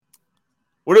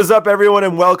What is up, everyone,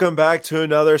 and welcome back to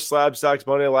another Slab Stocks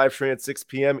Monday live stream at 6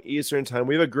 p.m. Eastern Time.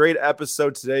 We have a great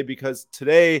episode today because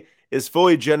today is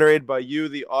fully generated by you,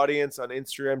 the audience, on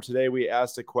Instagram. Today, we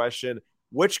asked a question: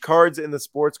 which cards in the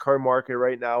sports card market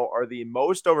right now are the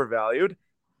most overvalued?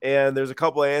 And there's a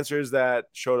couple of answers that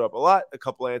showed up a lot, a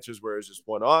couple of answers where it's just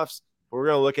one-offs. But we're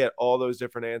going to look at all those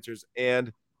different answers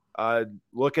and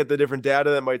look at the different data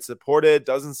that might support it,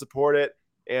 doesn't support it,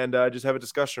 and just have a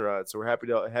discussion around it. So we're happy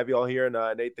to have you all here. And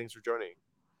Nate, thanks for joining.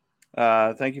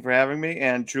 Thank you for having me.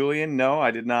 And Julian, no, I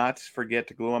did not forget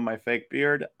to glue on my fake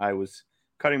beard. I was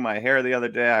cutting my hair the other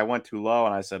day. I went too low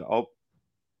and I said, oh,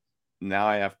 now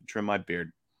I have to trim my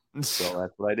beard. So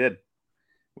that's what I did.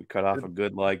 We cut off a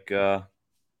good, I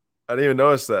didn't even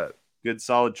notice that. good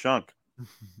solid chunk.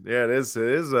 Yeah, it is. It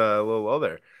is a little low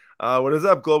there. What is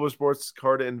up, Global Sports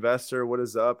Card Investor? What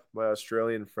is up, my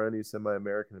Australian friend? You said my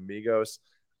American amigos.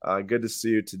 Good to see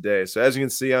you today. So as you can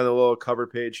see on the little cover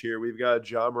page here, we've got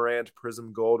John Morant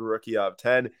Prism Gold rookie of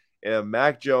 10 and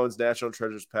Mac Jones National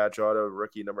Treasures patch auto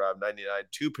rookie number of 99.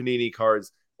 Two Panini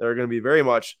cards that are going to be very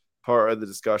much part of the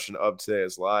discussion of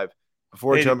today's live.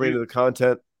 Before jumping into the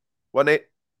content, what, Nate?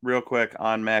 Real quick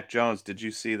on Mac Jones, did you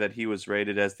see that he was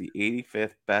rated as the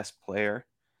 85th best player?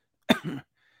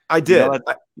 I did.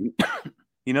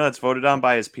 That's voted on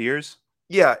by his peers?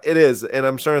 Yeah, it is. And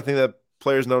I'm starting to think that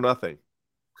players know nothing.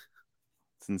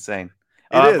 It's insane.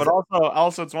 It is. But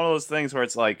also, it's one of those things where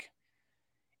it's like,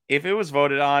 if it was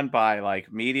voted on by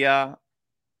like media,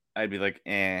 I'd be like,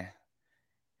 eh. If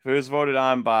it was voted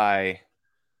on by,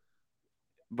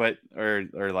 or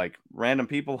like random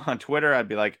people on Twitter, I'd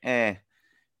be like, eh.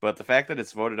 But the fact that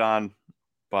it's voted on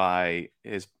by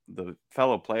the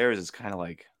fellow players is kind of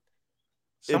like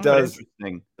somewhat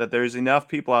interesting. That there's enough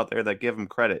people out there that give him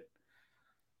credit.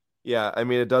 Yeah, I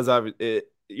mean, it does.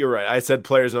 You're right. I said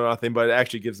players know nothing, but it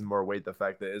actually gives him more weight the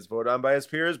fact that it is voted on by his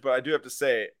peers. But I do have to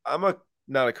say, I'm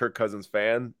not a Kirk Cousins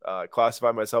fan.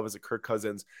 Classify myself as a Kirk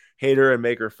Cousins hater and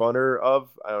maker funner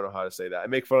of. I don't know how to say that. I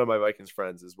make fun of my Vikings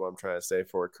friends is what I'm trying to say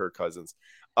for Kirk Cousins.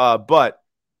 But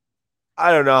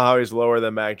I don't know how he's lower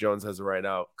than Mac Jones as of right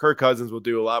now. Kirk Cousins will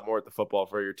do a lot more at the football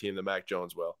for your team than Mac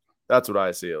Jones will. That's what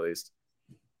I see, at least.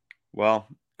 Well,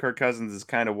 Kirk Cousins is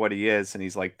kind of what he is, and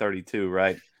he's like 32,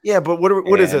 right? Yeah, but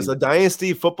what is this? A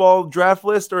dynasty football draft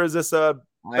list, or is this a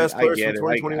best players from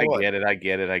 2021? I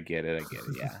get it.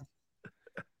 Yeah.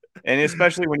 And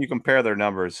especially when you compare their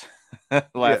numbers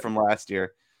from last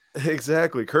year.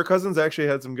 Exactly. Kirk Cousins actually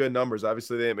had some good numbers.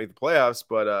 Obviously, they didn't make the playoffs,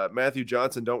 but Matthew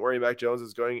Johnson, don't worry, Mac Jones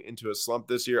is going into a slump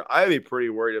this year. I'd be pretty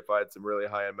worried if I had some really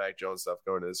high-end Mac Jones stuff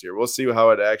going into this year. We'll see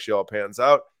how it actually all pans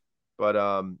out. But,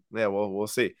 yeah, we'll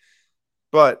see.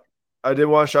 But I did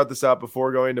want to shout this out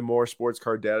before going to more sports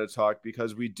card data talk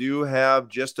because we do have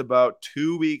just about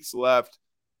 2 weeks left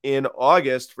in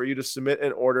August for you to submit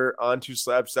an order onto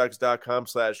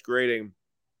slabstocks.com/grading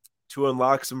to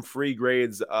unlock some free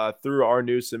grades through our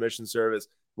new submission service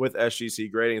with SGC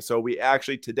Grading. So we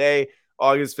actually today,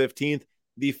 August 15th,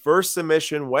 the first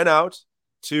submission went out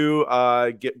to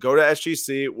go to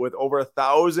SGC with over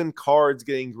 1,000 cards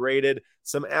getting graded.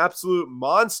 Some absolute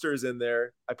monsters in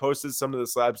there. I posted some of the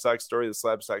Slab Stocks story, the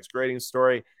Slab Stocks grading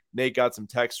story. Nate got some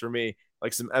text for me,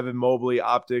 like some Evan Mobley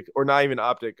optic, or not even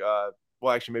optic.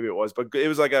 Well, actually, maybe it was, but it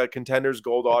was like a Contenders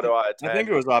gold auto out of 10. I think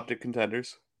it was optic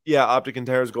Contenders. Yeah, optic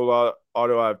Contenders gold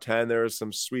auto out of 10. There was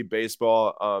some sweet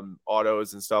baseball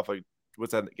autos and stuff. Like,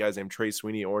 what's that guy's name? Trey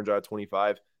Sweeney, orange out of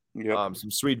 25. Yep.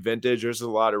 Some sweet vintage. There's a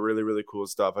lot of really, really cool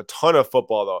stuff. A ton of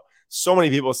football, though. So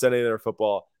many people sending their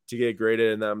football to get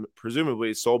graded and then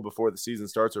presumably sold before the season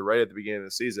starts or right at the beginning of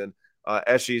the season.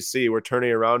 SGC, we're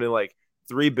turning around in like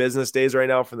 3 business days right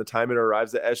now from the time it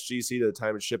arrives at SGC to the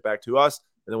time it's shipped back to us.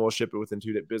 And then we'll ship it within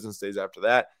 2 business days after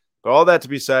that. But all that to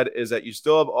be said is that you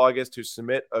still have August to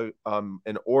submit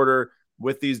an order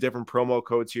with these different promo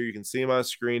codes here. You can see them on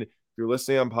screen. If you're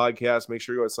listening on podcast, make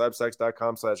sure you go to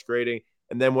slabstocks.com/grading.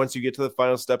 And then once you get to the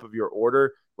final step of your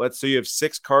order, let's say you have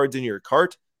 6 cards in your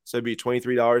cart. So it'd be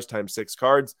 $23 times 6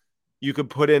 cards. You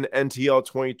could put in NTL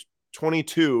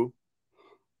 2022,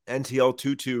 NTL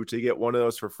 22 to get one of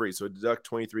those for free. So deduct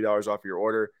 $23 off your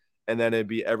order. And then it'd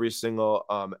be every single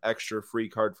extra free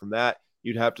card from that.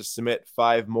 You'd have to submit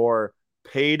 5 more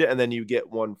paid, and then you get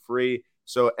 1 free.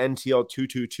 So NTL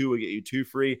 222 will get you 2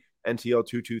 free. NTL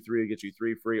 223 will get you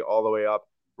 3 free all the way up.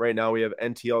 Right now we have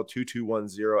NTL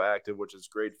 2210 active, which is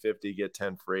grade 50, get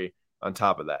 10 free on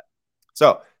top of that.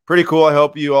 So pretty cool. I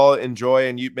hope you all enjoy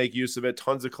and you make use of it.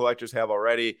 Tons of collectors have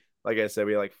already. Like I said,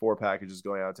 we have like 4 packages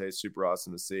going out today. Super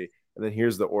awesome to see. And then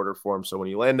here's the order form. So when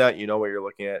you land that, you know what you're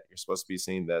looking at. You're supposed to be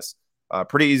seeing this.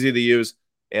 Pretty easy to use.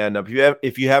 And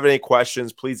if you have any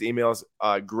questions, please email us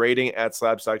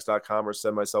grading@slabstocks.com or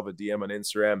send myself a DM on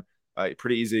Instagram.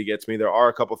 Pretty easy to get to me. There are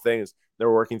a couple things that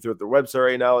we're working through at the website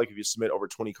right now. Like if you submit over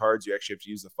 20 cards, you actually have to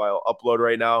use the file upload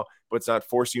right now, but it's not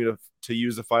forcing you to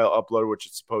use the file upload, which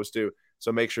it's supposed to.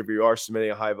 So make sure if you are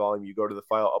submitting a high volume, you go to the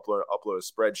file upload a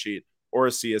spreadsheet or a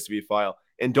CSV file.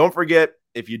 And don't forget,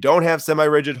 if you don't have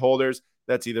semi-rigid holders,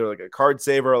 that's either like a card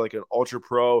saver, like an Ultra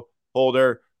Pro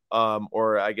holder,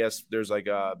 or I guess there's like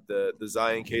the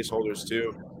Zion case holders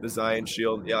too, the Zion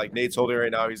Shield. Yeah, like Nate's holding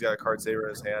right now. He's got a card saver in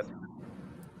his hand.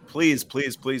 Please,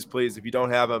 please, please, please, if you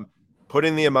don't have them, put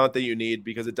in the amount that you need,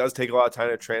 because it does take a lot of time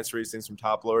to transfer these things from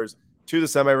top loaders to the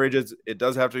semi-rigids. It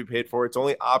does have to be paid for. It's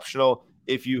only optional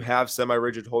if you have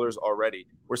semi-rigid holders already.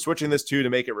 We're switching this to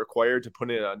make it required to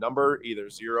put in a number, either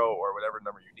 0 or whatever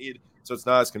number you need, so it's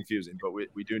not as confusing, but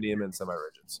we do need them in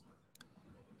semi-rigids.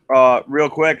 Real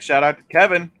quick, shout out to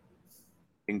Kevin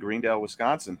in Greendale,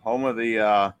 Wisconsin, home of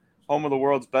the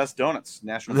world's best donuts,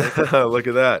 National Bakery. Look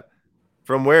at that.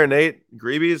 From where, Nate?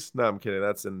 Greeby's? No, I'm kidding.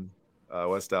 That's in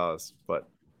West Dallas, but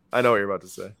I know what you're about to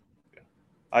say.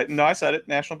 I said it.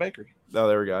 National Bakery. Oh,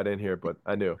 there we go. I didn't hear it, but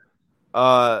I knew.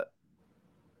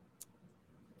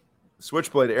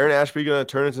 Switchblade. Aaron Ashby going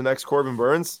to turn into next Corbin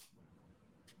Burns?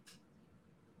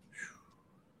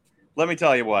 Let me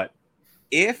tell you what.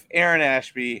 If Aaron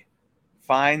Ashby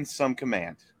finds some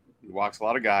command, he walks a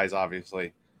lot of guys,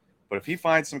 obviously, but if he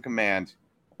finds some command,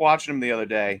 watching him the other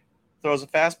day, throws a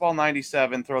fastball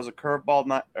 97, throws a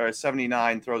curveball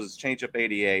 79, throws his changeup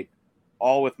 88,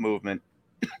 all with movement.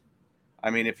 I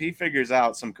mean, if he figures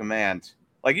out some command,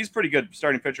 like he's pretty good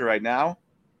starting pitcher right now,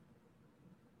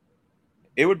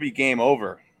 it would be game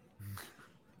over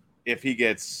if he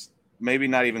gets maybe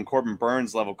not even Corbin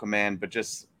Burns level command, but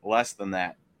just less than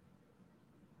that.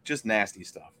 Just nasty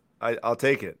stuff. I'll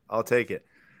take it. I'll take it.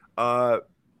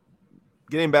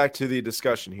 Getting back to the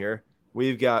discussion here,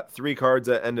 we've got 3 cards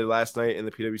that ended last night in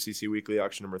the PWCC Weekly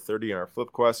Auction number 30 on our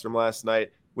Flip Quest from last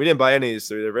night. We didn't buy any of these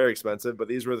 3. They're very expensive, but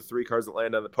these were the 3 cards that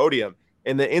landed on the podium.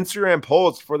 And the Instagram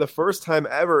polls, for the first time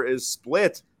ever, is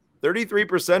split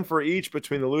 33% for each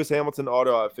between the Lewis Hamilton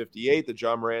auto at 58, the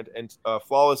John Morant and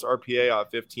flawless RPA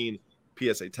at 15,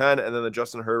 PSA 10, and then the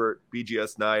Justin Herbert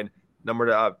BGS 9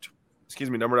 numbered out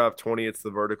of 20. It's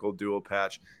the vertical dual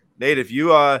patch. Nate, if you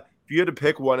had to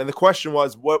pick one, and the question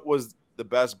was, what was the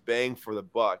best bang for the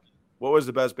buck? What was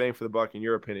the best bang for the buck in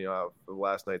your opinion of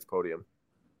last night's podium?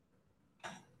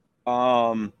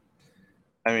 I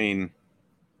mean,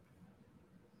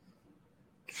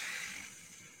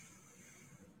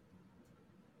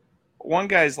 one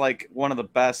guy's like one of the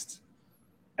best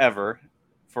ever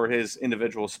for his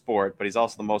individual sport, but he's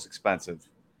also the most expensive.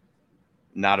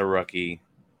 Not a rookie,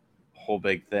 whole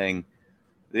big thing.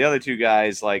 The other 2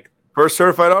 guys, like first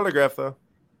certified autograph, though.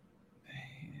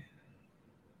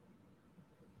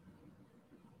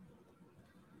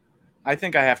 I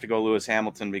think I have to go Lewis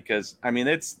Hamilton because I mean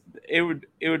it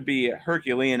would be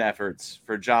Herculean efforts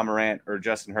for John Morant or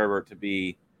Justin Herbert to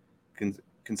be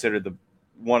considered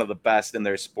one of the best in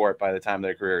their sport by the time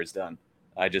their career is done.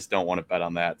 I just don't want to bet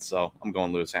on that, so I'm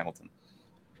going Lewis Hamilton.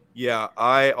 Yeah,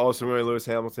 I also am going Lewis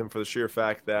Hamilton for the sheer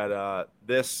fact that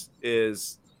this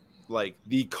is like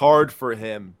the card for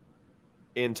him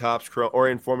in Topps Chrome or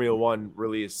in Formula One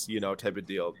release, type of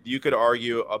deal. You could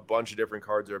argue a bunch of different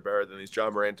cards are better than these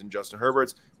John Morant and Justin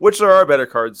Herberts, which there are better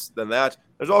cards than that.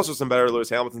 There's also some better Lewis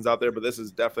Hamiltons out there, but this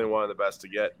is definitely one of the best to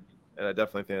get, and I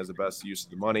definitely think it's the best use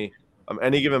of the money.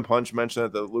 Any Given Punch mentioned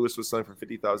that the Lewis was selling for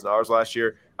 $50,000 last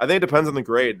year. I think it depends on the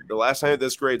grade. The last time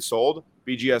this grade sold,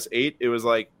 BGS 8, it was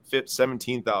like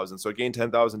 $17,000. So it gained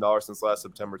 $10,000 since last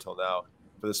September till now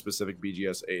for the specific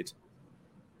BGS 8.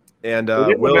 And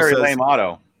Will very says, lame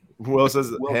auto. Will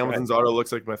says Hamilton's auto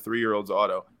looks like my 3-year-old's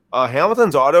auto.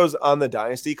 Hamilton's autos on the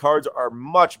Dynasty cards are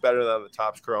much better than the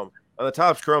Topps Chrome. On the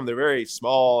Topps Chrome, they're very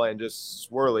small and just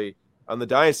swirly. On the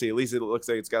Dynasty, at least it looks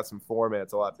like it's got some form and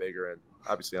it's a lot bigger, and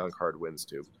obviously on card wins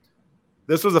too.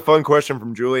 This was a fun question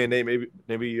from Julie and Nate.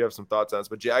 Maybe you have some thoughts on this,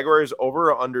 but Jaguars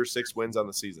over or under 6 wins on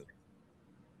the season?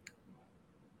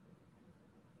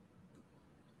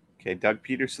 Okay, Doug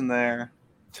Peterson there.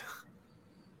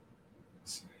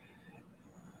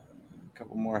 A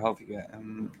couple more healthy guys.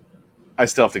 I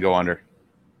still have to go under.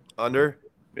 Under?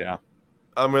 Yeah.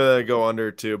 I'm going to go under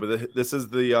too, but this is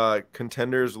the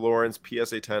Contenders Lawrence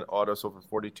PSA 10 auto sold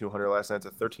for $4,200 last night. It's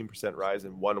a 13% rise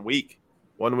in 1 week.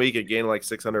 1 week, it gained like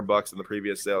 $600 in the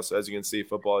previous sale. So as you can see,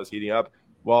 football is heating up.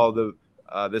 While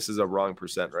this is a wrong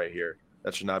percent right here.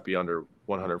 That should not be under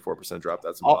 104% drop.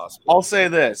 That's impossible. I'll say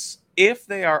this. If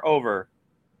they are over,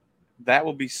 that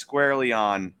will be squarely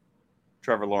on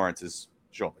Trevor Lawrence's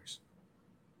shoulders.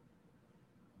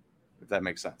 that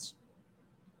makes sense.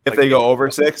 If they go over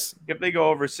 6? If they go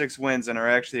over 6 wins and are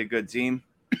actually a good team,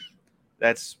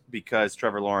 that's because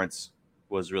Trevor Lawrence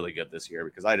was really good this year,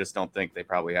 because I just don't think they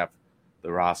probably have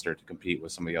the roster to compete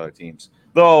with some of the other teams.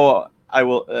 Though I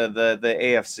will the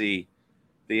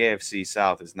AFC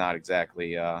South is not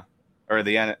exactly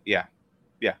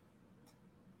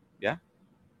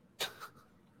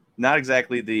not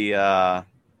exactly the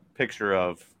picture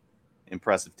of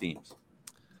impressive teams.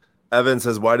 Evan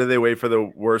says, why did they wait for the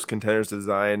worst contenders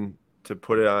design to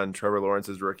put it on Trevor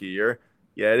Lawrence's rookie year?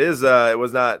 Yeah, it is. It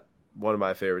was not one of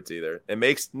my favorites either. It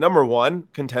makes, number one,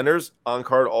 contenders on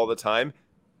card all the time.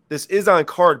 This is on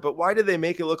card, but why did they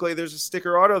make it look like there's a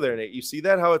sticker auto there, Nate? You see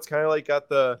that, how it's kind of like got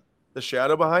the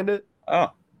shadow behind it?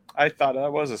 Oh, I thought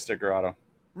that was a sticker auto.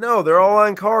 No, they're all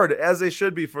on card, as they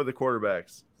should be for the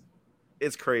quarterbacks.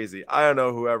 It's crazy. I don't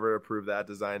know whoever approved that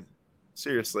design.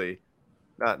 Seriously,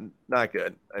 not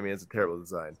good. I mean, it's a terrible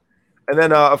design. And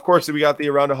then, of course, we got the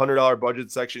around $100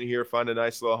 budget section here. Find a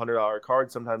nice little $100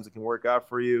 card. Sometimes it can work out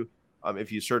for you.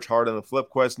 If you search hard on the Flip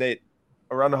Quest, Nate,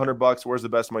 around $100, where's the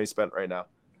best money spent right now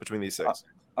between these 6?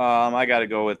 I got to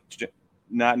go with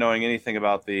not knowing anything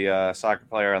about the soccer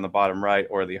player on the bottom right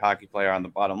or the hockey player on the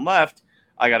bottom left.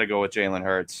 I got to go with Jalen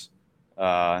Hurts.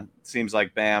 Seems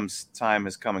like Bam's time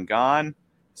has come and gone.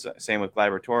 Same with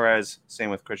Gleyber Torres. Same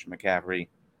with Christian McCaffrey.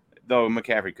 Though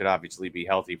McCaffrey could obviously be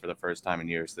healthy for the first time in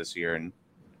years this year and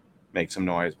make some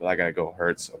noise, but I got to go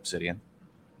Hurts, Obsidian.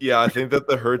 Yeah, I think that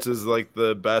the Hurts is like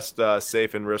the best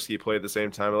safe and risky play at the same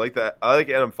time. I like that. I like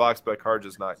Adam Fox, but card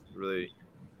just not really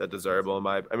that desirable in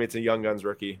my. I mean, it's a young guns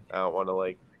rookie. I don't want to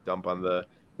like dump on the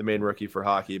main rookie for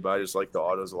hockey, but I just like the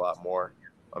autos a lot more.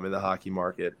 I'm in the hockey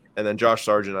market, and then Josh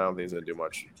Sargent. I don't think he's gonna do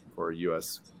much for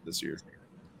US this year.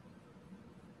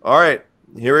 All right,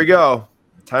 here we go.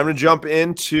 Time to jump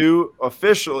into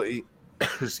officially,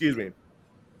 excuse me,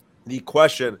 the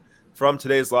question from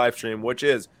today's live stream, which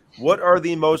is, what are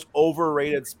the most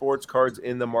overrated sports cards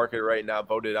in the market right now,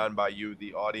 voted on by you,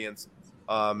 the audience?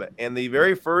 And the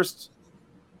very first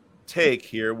take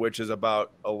here, which is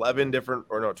about 12 different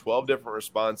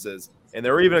responses, and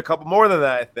there were even a couple more than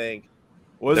that, I think.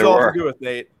 What does it all have to do with,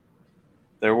 Nate?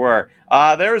 There were.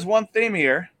 There is one theme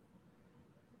here.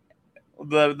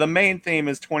 The main theme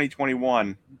is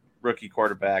 2021 rookie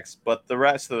quarterbacks, but the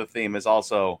rest of the theme is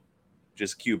also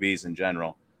just QBs in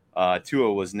general.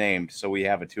 Tua was named, so we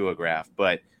have a Tua graph.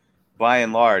 But by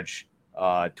and large,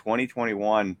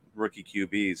 2021 rookie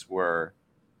QBs were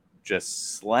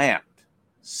just slammed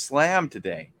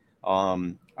today.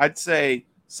 I'd say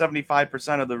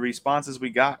 75% of the responses we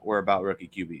got were about rookie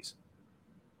QBs.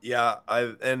 Yeah,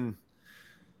 and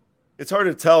it's hard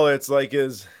to tell. It's like,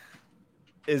 is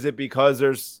it because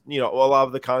there's, a lot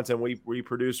of the content we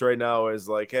produce right now is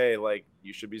like, hey, like,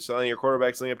 you should be selling your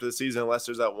quarterbacks leading up to the season unless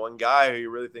there's that one guy who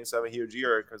you really think's having a huge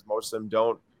year, because most of them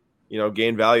don't,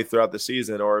 gain value throughout the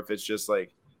season, or if it's just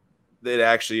like it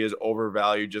actually is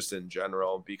overvalued just in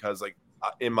general. Because like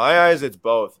in my eyes, it's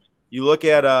both. You look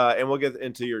at and we'll get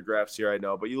into your drafts here, I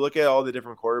know, but you look at all the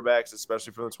different quarterbacks,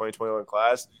 especially from the 2021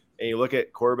 class, and you look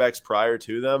at quarterbacks prior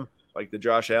to them, like the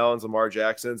Josh Allens, Lamar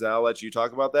Jacksons, and I'll let you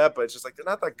talk about that, but it's just like they're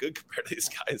not that good compared to these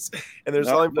guys, and they're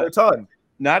selling for a ton.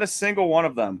 Not a single one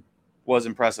of them was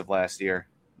impressive last year.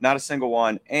 Not a single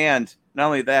one. And not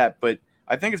only that, but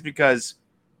I think it's because,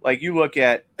 like, you look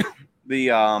at the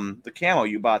camo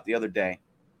you bought the other day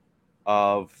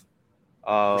of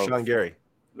Rashawn Gary.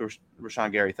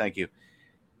 Rashawn Gary, thank you.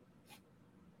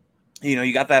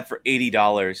 You got that for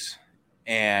 $80,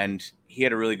 and he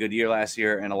had a really good year last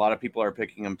year, and a lot of people are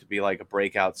picking him to be like a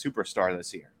breakout superstar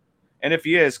this year. And if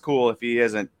he is, cool. If he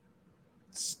isn't,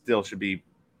 still should be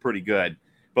pretty good.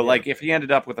 But like, if he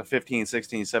ended up with a 15,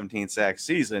 16, 17 sack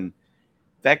season,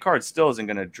 that card still isn't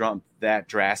going to jump that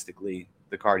drastically,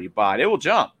 the card you bought. It will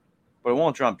jump, but it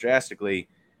won't jump drastically.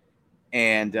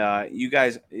 And you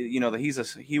guys,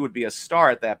 he would be a star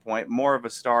at that point, more of a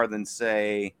star than,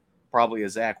 say, probably a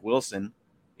Zach Wilson,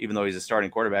 even though he's a starting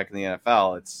quarterback in the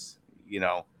NFL. It's,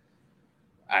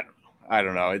 I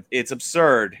don't know. It's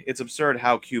absurd. It's absurd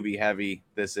how QB heavy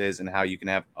this is, and how you can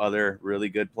have other really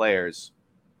good players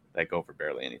that go for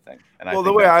barely anything. And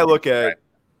the way I look at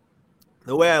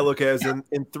it is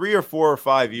in 3 or 4 or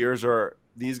 5 years, are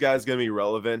these guys going to be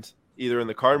relevant either in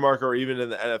the card market or even in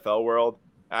the NFL world?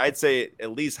 I'd say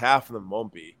at least half of them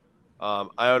won't be. I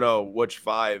don't know which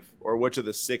 5 or which of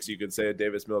the 6 you could say that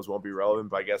Davis Mills won't be relevant,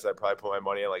 but I guess I'd probably put my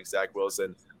money on like Zach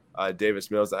Wilson, Davis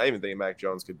Mills. I even think Mac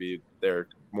Jones could be there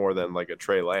more than like a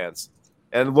Trey Lance.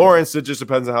 And Lawrence, it just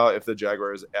depends on if the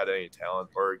Jaguars add any talent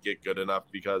or get good enough,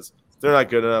 because if they're not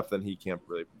good enough, then he can't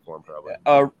really perform probably.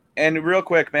 And real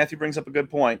quick, Matthew brings up a good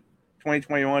point.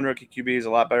 2021 rookie QB is a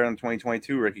lot better than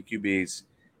 2022 rookie QBs.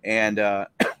 And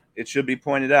it should be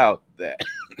pointed out that,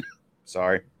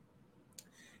 sorry,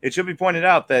 it should be pointed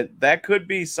out that that could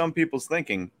be some people's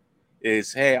thinking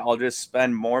is, hey, I'll just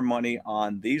spend more money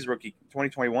on these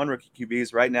 2021 rookie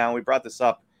QBs right now. We brought this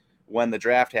up when the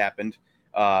draft happened.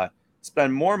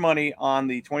 Spend more money on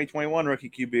the 2021 rookie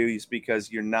QBs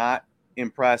because you're not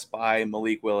impressed by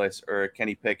Malik Willis or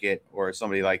Kenny Pickett or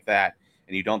somebody like that,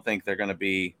 and you don't think they're going to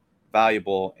be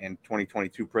valuable, and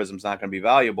 2022 Prism's not going to be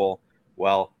valuable.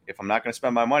 Well, if I'm not going to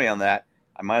spend my money on that,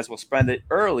 I might as well spend it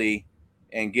early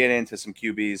and get into some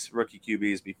QBs, rookie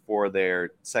QBs, before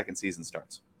their second season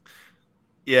starts.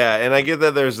 Yeah, and I get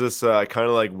that there's this kind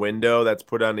of like window that's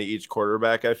put onto each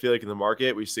quarterback. I feel like in the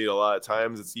market, we see it a lot of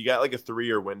times. It's you got like a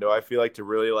 3-year window. I feel like to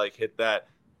really like hit that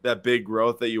big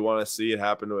growth that you want to see. It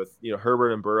happened with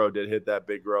Herbert and Burrow did hit that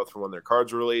big growth from when their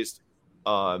cards were released.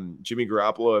 Jimmy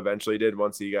Garoppolo eventually did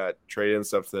once he got traded and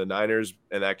stuff to the Niners,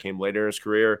 and that came later in his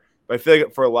career. But I feel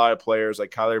like for a lot of players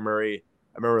like Kyler Murray,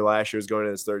 I remember last year was going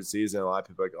into his third season. A lot of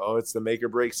people were like, oh, it's the make or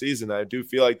break season. I do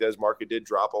feel like that his market did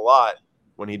drop a lot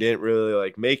when he didn't really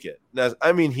like make it. Now,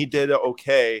 I mean, he did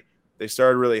okay. They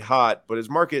started really hot, but his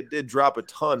market did drop a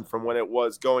ton from when it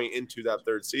was going into that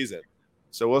third season.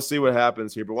 So we'll see what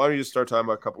happens here. But why don't you just start talking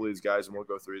about a couple of these guys and we'll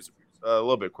go through these a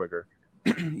little bit quicker.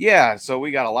 Yeah, so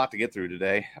we got a lot to get through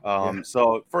today.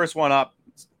 So first one up,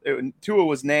 Tua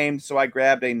was named, so I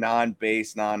grabbed a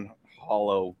non-base,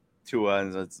 non-hollow Tua,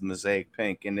 and it's Mosaic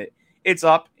Pink, and it's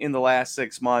up in the last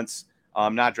 6 months.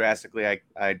 Not drastically.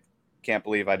 I can't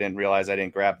believe I didn't realize I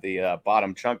didn't grab the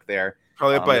bottom chunk there.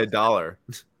 Probably up by $1.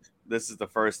 This is the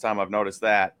first time I've noticed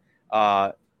that.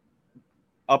 Up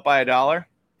by $1.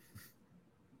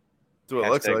 That's what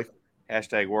it looks like.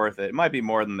 Hashtag worth it. It might be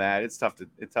more than that. It's tough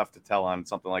to tell on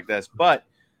something like this. But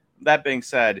that being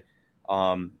said,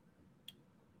 I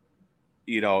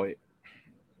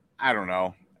don't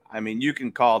know. I mean, you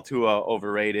can call Tua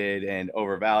overrated and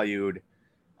overvalued.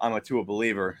 I'm a Tua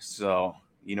believer, so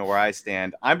you know where I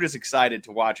stand. I'm just excited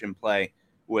to watch him play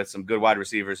with some good wide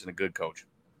receivers and a good coach.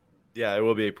 Yeah, it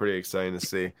will be pretty exciting to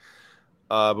see.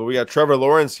 But we got Trevor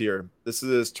Lawrence here. This is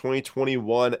his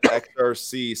 2021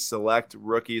 XRC Select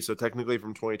rookie. So technically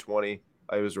from 2020,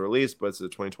 I was released, but it's a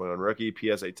 2021 rookie,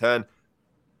 PSA 10.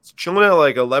 It's chilling at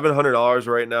like $1,100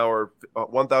 right now, or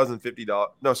 $1,050.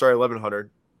 No, sorry, $1,100.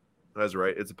 That's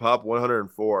right. It's a pop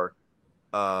 104.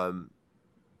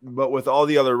 But with all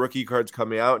the other rookie cards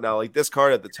coming out now, like this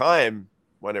card at the time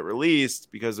when it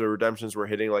released, because the redemptions were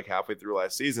hitting like halfway through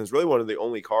last season, is really one of the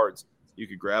only cards you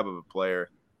could grab of a player.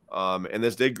 And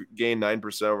this did gain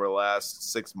 9% over the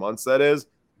last 6 months, that is.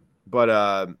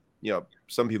 But,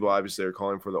 some people obviously are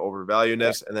calling for the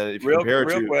overvaluedness. And then if you compare it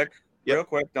to real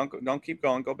quick, don't keep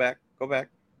going. Go back.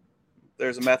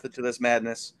 There's a method to this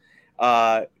madness.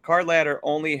 Card Ladder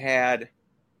only had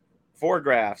 4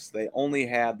 graphs. They only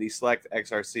had the select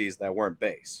XRCs that weren't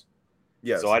base.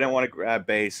 Yes. So I didn't want to grab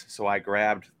base, so I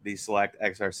grabbed the select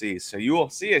XRCs. So you will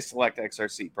see a select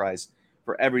XRC price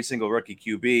for every single rookie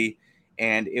QB,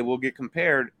 and it will get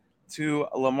compared to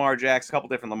Lamar Jackson, a couple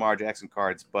different Lamar Jackson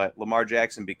cards, but Lamar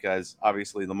Jackson, because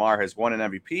obviously Lamar has won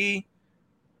an MVP.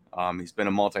 He's been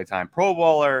a multi-time Pro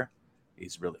Bowler.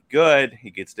 He's really good. He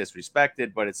gets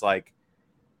disrespected, but it's like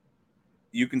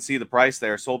you can see the price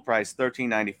there. Sold price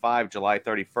 $13.95, July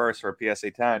 31st for a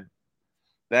PSA 10.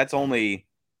 That's only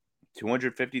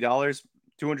 $250,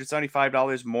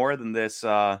 $275 more than this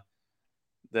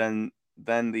than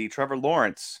the Trevor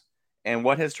Lawrence. And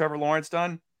what has Trevor Lawrence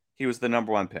done? He was the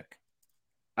number 1 pick.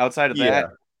 Outside of that,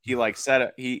 he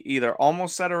he either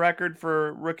almost set a record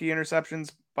for rookie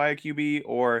interceptions by a QB,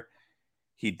 or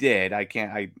he did. I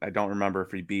don't remember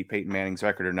if he beat Peyton Manning's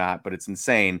record or not, but it's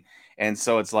insane. And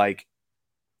so it's like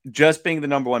just being the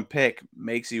number 1 pick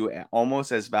makes you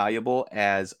almost as valuable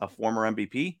as a former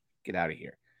MVP. Get out of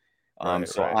here.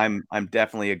 Right. I'm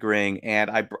definitely agreeing. And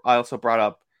I also brought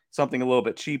up something a little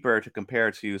bit cheaper to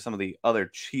compare to some of the other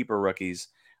cheaper rookies.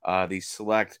 The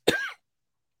select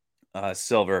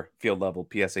silver field level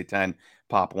PSA 10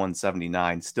 pop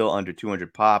 179, still under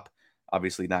 200 pop.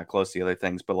 Obviously not close to the other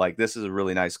things, but like this is a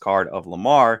really nice card of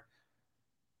Lamar,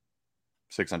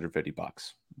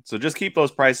 $650. So just keep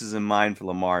those prices in mind for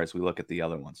Lamar as we look at the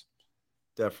other ones.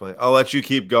 Definitely. I'll let you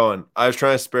keep going. I was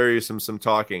trying to spare you some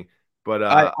talking, but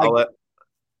I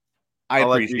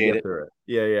appreciate it.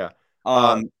 Yeah.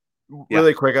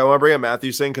 Really quick, I want to bring up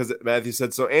Matthew Singh because Matthew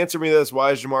said, so answer me this.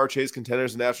 Why is Jamar Chase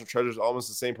Contenders and National Treasures almost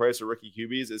the same price as rookie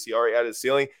QBs? Is he already at his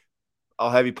ceiling? I'll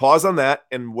have you pause on that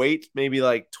and wait maybe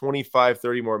like 25,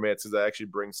 30 more minutes as I actually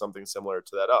bring something similar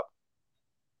to that up.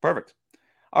 Perfect.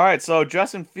 All right, so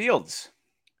Justin Fields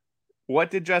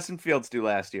what did Justin Fields do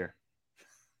last year?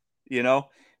 You know,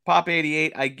 Pop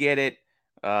 88, I get it.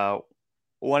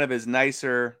 One of his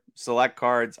nicer select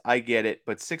cards, I get it.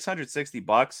 But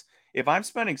 $660, if I'm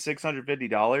spending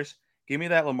 $650, give me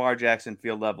that Lamar Jackson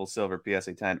field level silver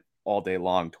PSA 10 all day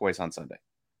long, twice on Sunday.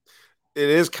 It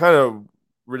is kind of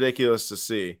ridiculous to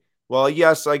see. Well,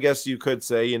 yes, I guess you could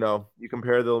say, you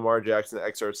compare the Lamar Jackson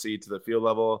XRC to the field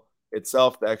level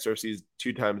itself. The XRC is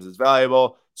 2 times as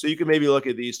valuable. So you can maybe look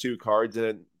at these 2 cards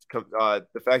and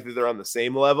the fact that they're on the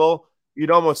same level,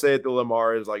 you'd almost say that the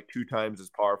Lamar is like 2 times as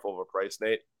powerful of a price,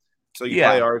 Nate. So you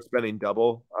probably are spending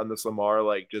double on this Lamar,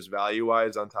 like just value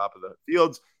wise on top of the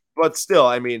Fields. But still,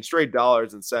 I mean, straight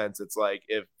dollars and cents. It's like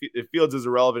if Fields is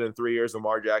irrelevant in 3 years,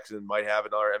 Lamar Jackson might have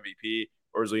another MVP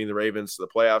or is leading the Ravens to the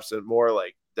playoffs and more.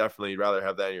 Like, definitely, you'd rather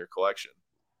have that in your collection.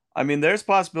 I mean, there's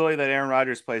possibility that Aaron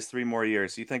Rodgers plays 3 more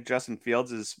years. You think Justin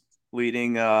Fields is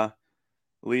leading the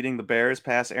Bears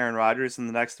past Aaron Rodgers in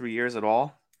the next 3 years at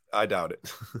all? I doubt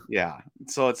it. Yeah.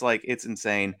 So it's like, it's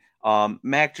insane.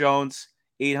 Mac Jones,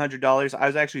 $800. I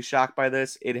was actually shocked by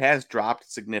this. It has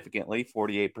dropped significantly,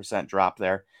 48% drop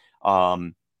there.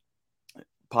 Pop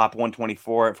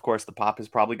 124. Of course, the pop has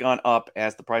probably gone up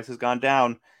as the price has gone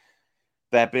down.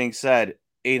 That being said,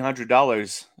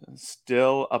 $800,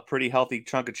 still a pretty healthy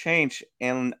chunk of change.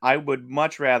 And I would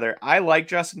much rather, I like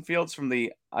Justin Fields from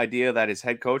the idea that his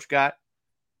head coach got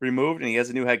removed and he has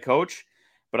a new head coach.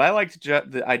 But I like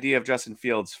the idea of Justin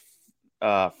Fields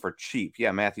for cheap.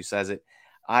 Yeah, Matthew says it.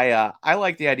 I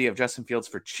like the idea of Justin Fields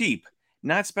for cheap,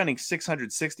 not spending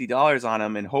 $660 on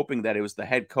him and hoping that it was the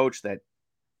head coach that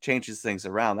changes things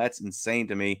around. That's insane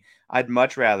to me. I'd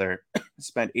much rather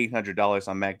spend $800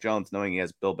 on Mac Jones knowing he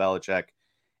has Bill Belichick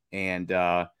and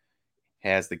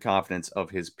has the confidence of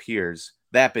his peers.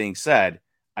 That being said,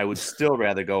 I would still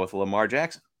rather go with Lamar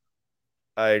Jackson.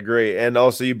 I agree. And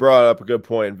also, you brought up a good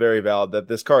point, very valid, that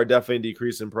this card definitely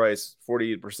decreased in price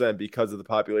 48% because of the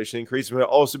population increase, but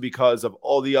also because of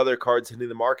all the other cards hitting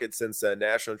the market since then.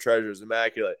 National Treasures,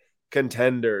 Immaculate,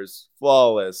 Contenders,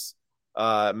 Flawless,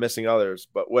 missing others,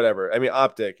 but whatever. I mean,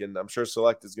 Optic, and I'm sure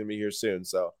Select is going to be here soon.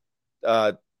 So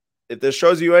if this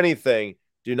shows you anything,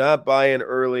 do not buy in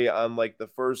early on like the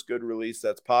first good release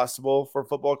that's possible for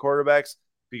football quarterbacks,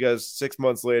 because 6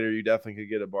 months later, you definitely could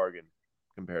get a bargain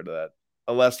compared to that.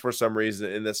 Unless for some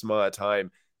reason in this amount of time,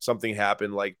 something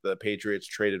happened like the Patriots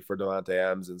traded for Davante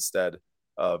Adams instead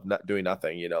of not doing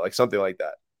nothing, like something like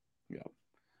that. Yeah.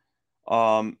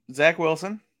 Zach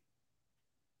Wilson,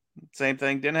 same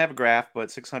thing. Didn't have a graph, but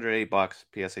 $608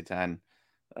 PSA 10.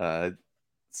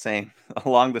 Same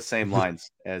along the same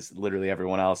lines as literally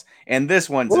everyone else. And this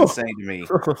one's insane to me.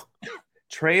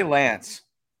 Trey Lance,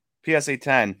 PSA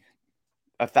 10.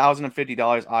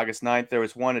 $1,050 August 9th. There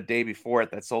was one a day before it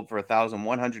that sold for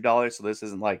 $1,100. So this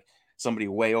isn't like somebody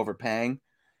way overpaying.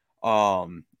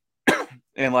 And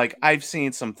like I've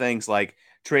seen some things like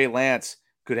Trey Lance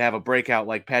could have a breakout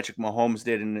like Patrick Mahomes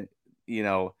did in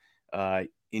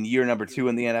year number 2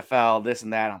 in the NFL, this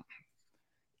and that.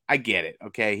 I get it.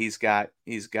 Okay. He's got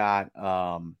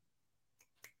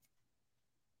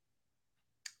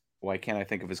why can't I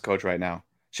think of his coach right now?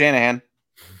 Shanahan.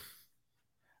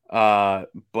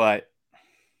 But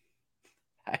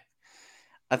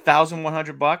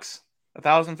 $1,100,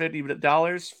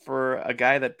 $1,050 for a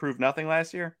guy that proved nothing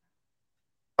last year.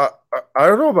 I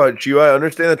don't know about you. I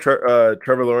understand that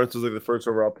Trevor Lawrence was like the first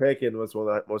overall pick and was one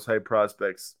of the most hyped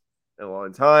prospects in a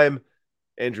long time.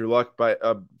 Andrew Luck by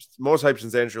most hyped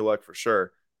since Andrew Luck for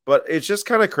sure. But it's just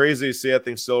kind of crazy to see, I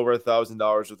think, still over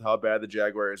 $1,000 with how bad the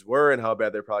Jaguars were and how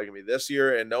bad they're probably gonna be this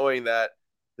year, and knowing that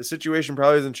the situation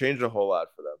probably hasn't changed a whole lot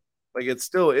for them. Like, it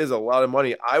still is a lot of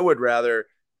money. I would rather,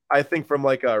 I think, from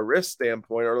like a risk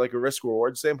standpoint or like a risk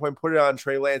reward standpoint, put it on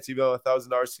Trey Lance, even though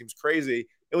 $1,000 seems crazy.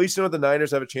 At least the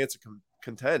Niners have a chance to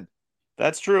contend.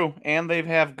 That's true, and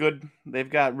they've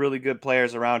got really good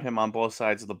players around him on both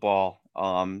sides of the ball.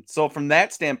 So from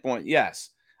that standpoint, yes,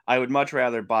 I would much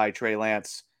rather buy Trey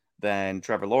Lance than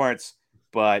Trevor Lawrence,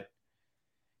 but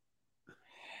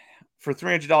for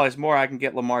 $300 more, I can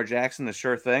get Lamar Jackson, the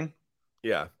sure thing.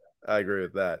 Yeah, I agree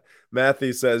with that.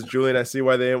 Matthew says, Julian, I see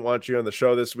why they didn't want you on the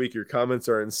show this week. Your comments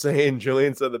are insane.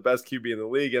 Julian said the best QB in the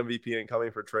league, MVP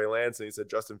incoming for Trey Lance. And he said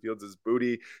Justin Fields is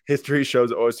booty. History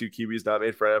shows OSU QB's not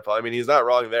made for NFL. I mean, he's not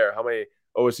wrong there. How many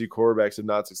OSU quarterbacks have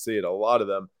not succeeded? A lot of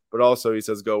them. But also he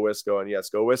says go Wisco. And yes,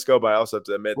 go Wisco. But I also have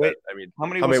to admit that, I mean, how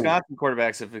many Wisconsin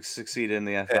quarterbacks have succeeded in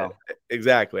the NFL?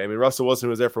 Exactly. I mean, Russell Wilson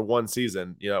was there for one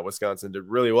season. Wisconsin did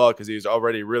really well because he was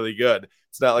already really good.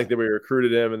 It's not like that we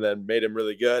recruited him and then made him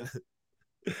really good.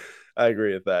 I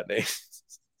agree with that, Nate.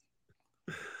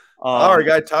 All right,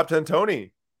 guy, top 10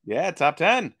 Tony. Yeah, top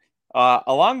 10.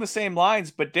 Along the same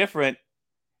lines, but different,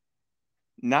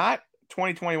 not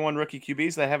 2021 rookie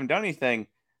QBs that haven't done anything,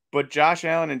 but Josh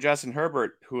Allen and Justin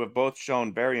Herbert, who have both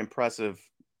shown very impressive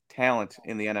talent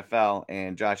in the NFL,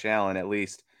 and Josh Allen at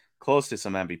least close to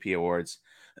some MVP awards.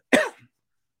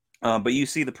 But you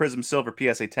see the Prism Silver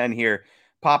PSA 10 here,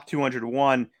 pop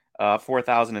 201,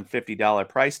 $4,050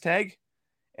 price tag.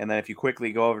 And then if you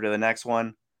quickly go over to the next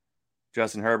one,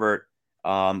 Justin Herbert,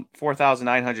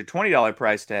 $4,920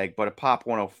 price tag, but a pop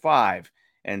 105.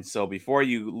 And so before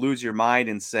you lose your mind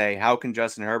and say, how can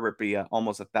Justin Herbert be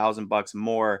almost $1,000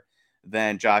 more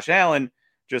than Josh Allen?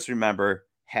 Just remember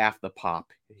half the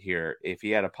pop here. If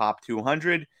he had a pop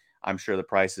 200, I'm sure the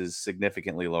price is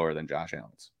significantly lower than Josh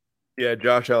Allen's. Yeah,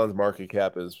 Josh Allen's market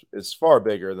cap is far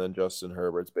bigger than Justin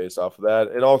Herbert's based off of that.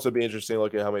 It'd also be interesting to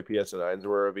look at how many PSA9s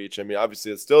were of each. I mean,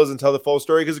 obviously, it still doesn't tell the full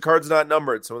story because the card's not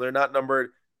numbered. So when they're not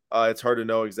numbered, it's hard to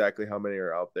know exactly how many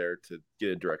are out there to get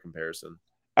a direct comparison.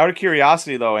 Out of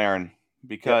curiosity, though, Aaron,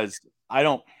 because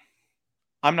I'm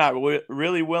not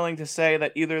really willing to say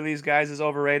that either of these guys is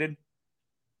overrated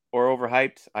or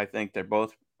overhyped. I think they're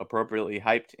both appropriately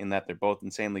hyped in that they're both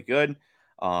insanely good.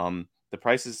 The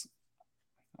prices,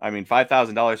 I mean,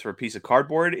 $5,000 for a piece of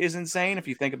cardboard is insane if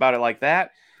you think about it like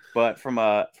that. But from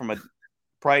a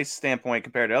price standpoint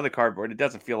compared to other cardboard, it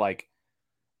doesn't feel like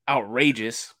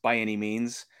outrageous by any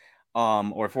means.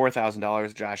 Or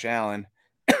 $4,000 Josh Allen.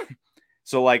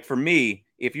 So, like, for me,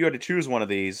 if you had to choose one of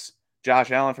these,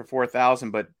 Josh Allen for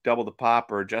 $4,000 but double the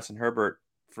pop, or Justin Herbert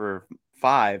for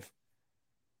 $5,000,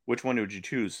 which one would you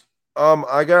choose?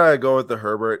 I gotta go with the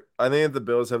Herbert. I think the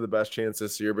Bills have the best chance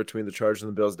this year between the Chargers and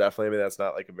the Bills. Definitely. I mean, that's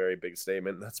not like a very big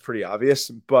statement. That's pretty obvious.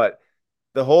 But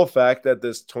the whole fact that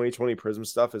this 2020 Prism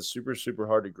stuff is super, super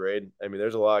hard to grade. I mean,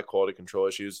 there's a lot of quality control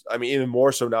issues. I mean, even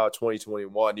more so now at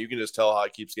 2021. You can just tell how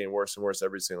it keeps getting worse and worse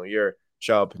every single year.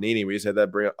 Shout out Panini. We just had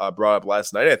that brought up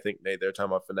last night. I think Nate, they're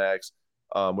talking about Fanatics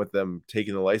with them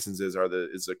taking the licenses.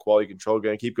 Is the quality control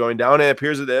going to keep going down? And it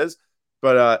appears it is.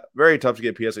 But very tough to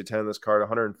get PSA 10 in this card.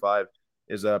 105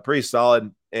 is pretty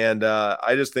solid. And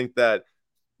I just think that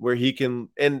where he can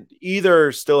and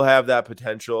either still have that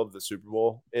potential of the Super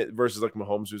Bowl versus like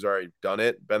Mahomes, who's already done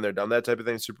it, been there, done that type of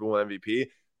thing, Super Bowl MVP.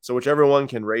 So whichever one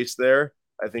can race there,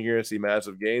 I think you're going to see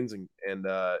massive gains and in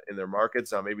their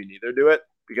markets. Now maybe neither do it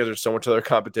because there's so much other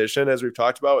competition, as we've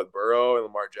talked about with Burrow and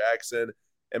Lamar Jackson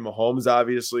and Mahomes,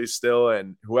 obviously still,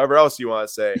 and whoever else you want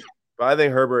to say. But I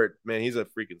think Herbert, man, he's a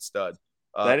freaking stud.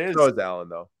 So is Allen,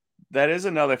 though. That is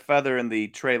another feather in the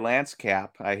Trey Lance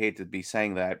cap. I hate to be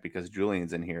saying that because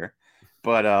Julian's in here,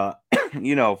 but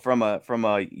from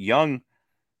a young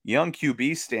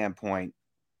QB standpoint,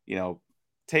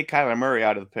 take Kyler Murray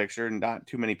out of the picture. Not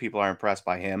too many people are impressed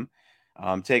by him.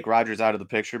 Take Rodgers out of the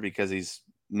picture because he's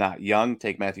not young.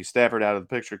 Take Matthew Stafford out of the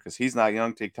picture because he's not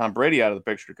young. Take Tom Brady out of the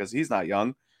picture because he's not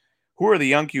young. Who are the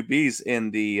young QBs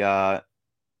in the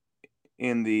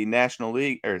National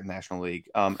League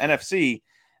NFC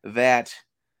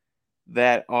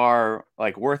that are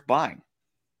like worth buying?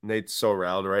 Nate's so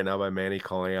riled right now by Manny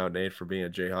calling out Nate for being a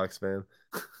Jayhawks fan.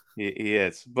 He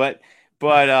is, but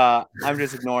I'm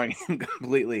just ignoring him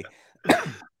completely.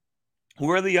 Who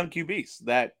are the young QBs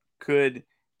that could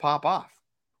pop off?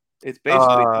 It's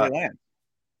basically Trey Lance.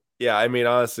 Yeah, I mean,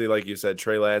 honestly, like you said,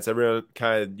 Trey Lance, everyone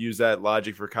kind of used that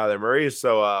logic for Kyler Murray.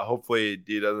 So hopefully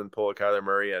he doesn't pull a Kyler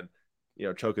Murray and,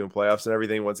 choke in the playoffs and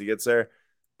everything once he gets there.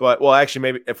 But, well, actually,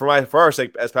 maybe for our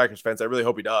sake as Packers fans, I really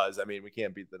hope he does. I mean, we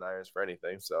can't beat the Niners for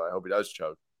anything, so I hope he does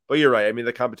choke. But you're right. I mean,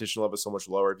 the competition level is so much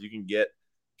lower. If you can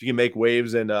make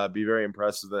waves and be very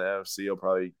impressive in the NFC, you'll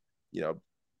probably,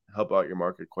 help out your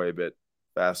market quite a bit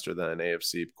faster than an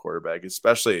AFC quarterback,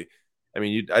 especially, I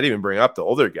mean, I'd even bring up the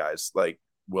older guys like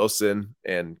Wilson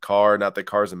and Carr. Not that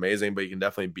Carr's amazing, but he can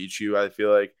definitely beat you, I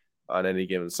feel like, on any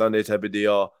given Sunday type of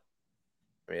deal.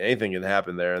 I mean, anything can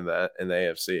happen there in the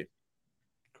AFC.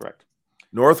 Correct.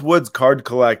 Northwoods Card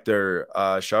Collector.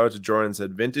 Shout out to Jordan,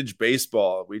 said vintage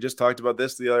baseball. We just talked about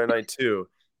this the other night too.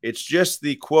 It's just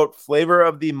the quote flavor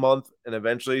of the month, and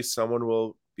eventually someone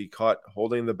will be caught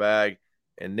holding the bag.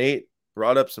 And Nate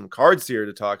brought up some cards here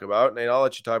to talk about. Nate, I'll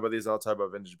let you talk about these, and I'll talk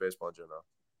about vintage baseball in general.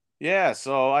 Yeah,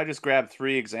 so I just grabbed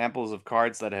 3 examples of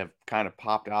cards that have kind of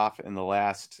popped off in the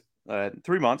last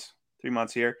 3 months. 3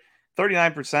 months here.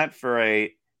 39% for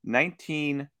a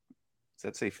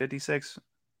 56?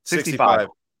 65.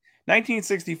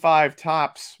 1965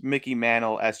 Topps Mickey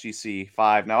Mantle SGC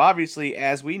 5. Now, obviously,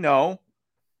 as we know,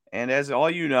 and as all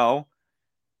you know,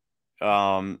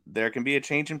 there can be a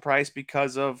change in price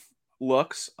because of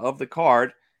looks of the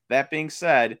card. That being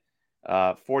said,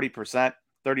 40%,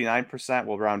 39%,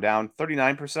 we'll round down,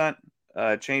 39%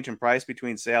 change in price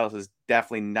between sales is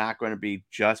definitely not going to be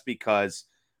just because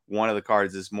one of the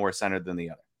cards is more centered than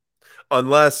the other.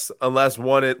 Unless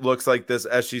one, it looks like this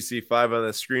SGC 5 on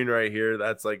the screen right here.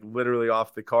 That's like literally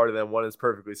off the card, and then one is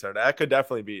perfectly centered. That could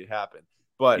definitely be happen.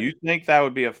 But you think that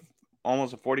would be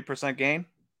almost a 40% gain?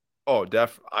 Oh,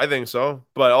 I think so.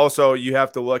 But also you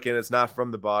have to look, and it's not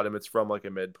from the bottom, it's from like a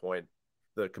midpoint,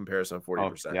 the comparison of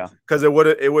 40%. Yeah. Because it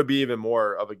would be even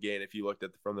more of a gain if you looked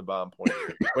at from the bottom point.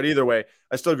 But either way,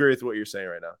 I still agree with what you're saying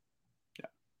right now. Yeah.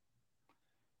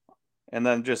 And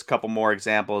then just a couple more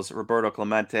examples. Roberto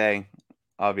Clemente,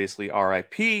 obviously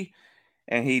RIP,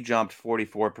 and he jumped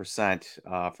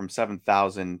 44% from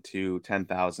 7,000 to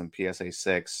 10,000 PSA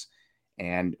 6.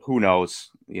 And who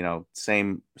knows,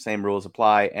 same rules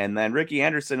apply. And then Ricky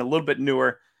Henderson, a little bit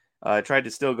newer, tried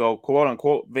to still go quote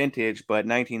unquote vintage, but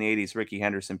 1980s Ricky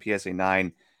Henderson PSA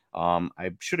 9.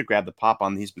 I should have grabbed the pop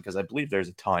on these because I believe there's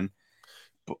a ton.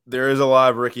 There is a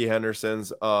lot of Ricky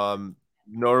Hendersons.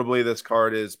 Notably, this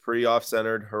card is pretty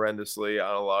off-centered horrendously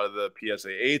on a lot of the PSA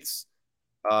 8s.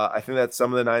 I think that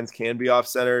some of the 9s can be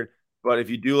off-centered, but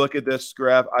if you do look at this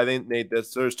graph, I think, Nate,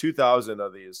 there's 2,000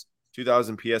 of these.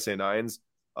 2,000 PSA 9s.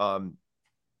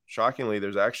 Shockingly,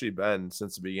 there's actually been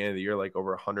since the beginning of the year like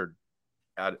over 100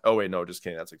 added. Oh wait, no, just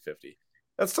kidding. That's like 50.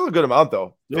 That's still a good amount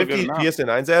though. 50 PSA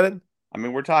 9s added. I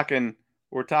mean, we're talking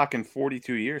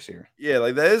 42 years here. Yeah,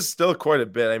 like that is still quite a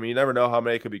bit. I mean, you never know how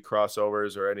many could be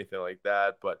crossovers or anything like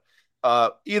that. But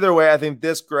either way, I think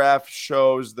this graph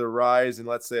shows the rise in,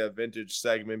 let's say, a vintage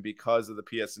segment because of the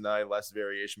PSA 9, less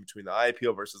variation between the eye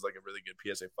appeal versus like a really good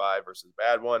PSA 5 versus a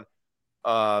bad one.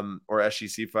 Or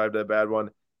SGC 5 to a bad one.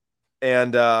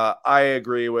 And I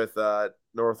agree with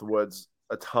Northwoods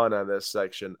a ton on this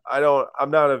section. I'm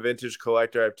not a vintage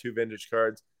collector. I have 2 vintage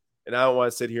cards, and I don't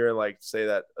want to sit here and like say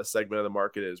that a segment of the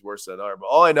market is worse than another. But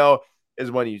all I know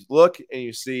is when you look and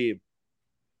you see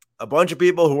a bunch of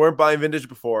people who weren't buying vintage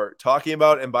before talking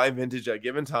about and buying vintage at a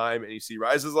given time, and you see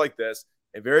rises like this,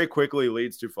 it very quickly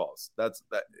leads to falls. That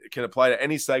can apply to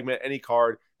any segment, any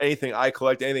card, anything I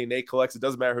collect, anything Nate collects. It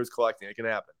doesn't matter who's collecting. It can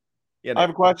happen. Yeah, I have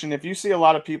a question. If you see a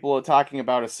lot of people talking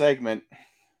about a segment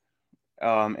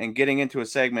and getting into a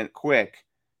segment quick,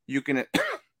 you can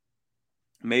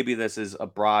maybe this is a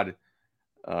broad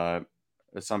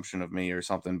assumption of me or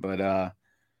something, but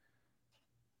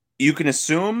you can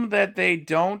assume that they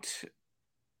don't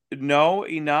know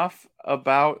enough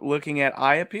about looking at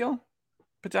eye appeal.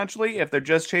 Potentially, if they're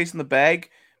just chasing the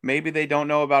bag, maybe they don't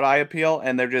know about eye appeal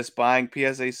and they're just buying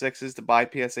PSA 6s to buy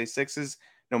PSA 6s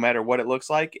no matter what it looks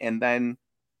like. And then,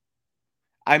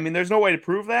 I mean, there's no way to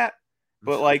prove that,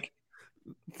 but like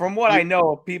from what I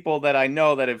know of people that I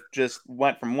know that have just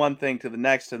went from one thing to the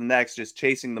next, just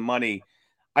chasing the money,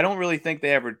 I don't really think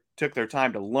they ever took their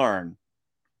time to learn.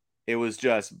 It was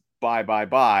just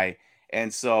buy.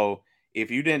 And so if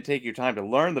you didn't take your time to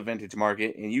learn the vintage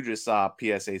market and you just saw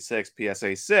PSA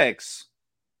 6,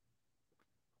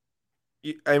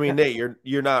 I mean, Nate,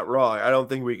 you're not wrong. I don't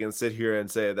think we can sit here and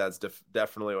say that's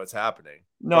definitely what's happening.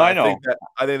 No, I know.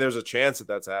 I think there's a chance that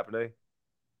that's happening.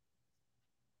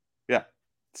 Yeah.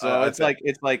 So it's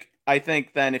like I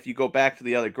think then if you go back to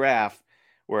the other graph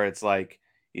where it's like,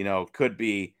 could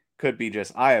be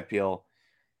just eye appeal.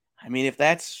 I mean, if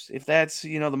that's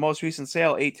the most recent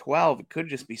sale, 812, it could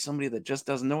just be somebody that just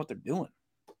doesn't know what they're doing.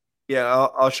 Yeah,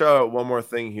 I'll show out one more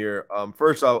thing here.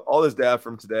 First off, all this data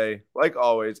from today, like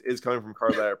always, is coming from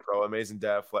Card Ladder Pro, amazing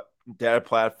data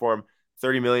platform,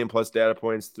 30 million plus data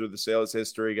points through the sales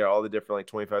history. Got all the different like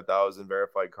 25,000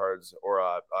 verified cards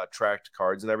or tracked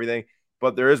cards and everything.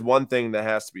 But there is one thing that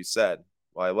has to be said.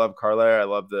 Well, I love Card Ladder. I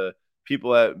love the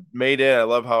people that made it. I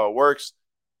love how it works.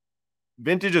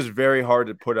 Vintage is very hard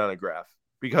to put on a graph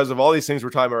because of all these things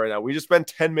we're talking about right now. We just spent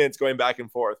 10 minutes going back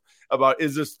and forth about,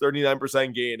 is this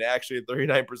 39% gain actually a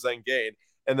 39% gain?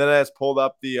 And then I just pulled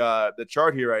up the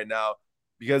chart here right now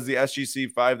because the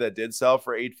SGC 5 that did sell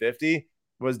for $850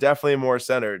 was definitely more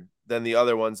centered than the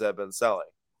other ones that have been selling.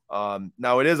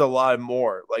 Now it is a lot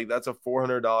more, like that's a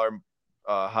 $400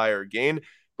 higher gain.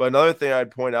 But another thing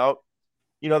I'd point out,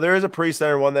 there is a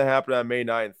pre-centered one that happened on May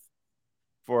 9th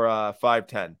for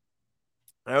 510.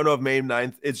 I don't know if May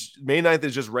 9th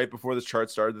is just right before this chart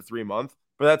started, the 3-month,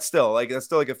 but that's still like a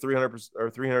 $300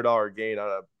 or $300 gain on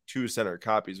a 2 center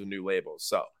copies with new labels.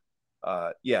 So,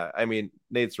 yeah, I mean,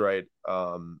 Nate's right.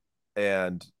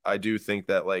 And I do think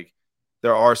that like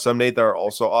there are some, Nate, that are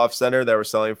also off center that were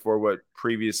selling for what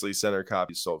previously center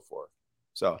copies sold for.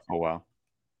 So, oh, wow.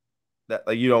 That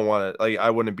like, you don't want to, like, I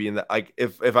wouldn't be in that. Like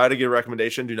if I had to give a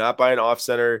recommendation, do not buy an off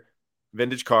center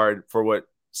vintage card for what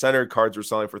centered cards were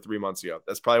selling for 3 months ago.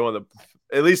 That's probably one of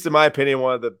the, at least in my opinion,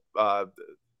 one of the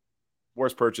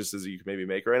worst purchases you can maybe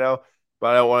make right now.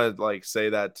 But I don't want to like say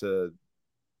that to.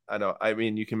 I know. I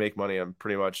mean, you can make money on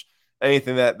pretty much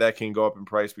anything that can go up in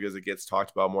price because it gets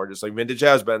talked about more, just like vintage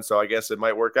has been. So I guess it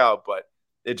might work out, but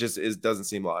it just doesn't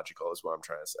seem logical, is what I'm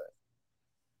trying to say.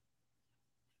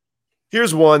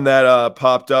 Here's one that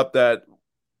popped up that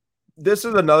this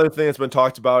is another thing that's been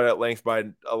talked about at length by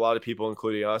a lot of people,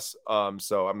 including us.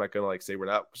 So I'm not gonna like say we're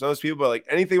not some of those people, but like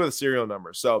anything with a serial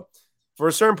number. So for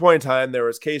a certain point in time, there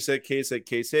was case hit, case hit,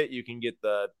 case hit. You can get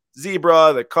the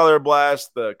zebra, the color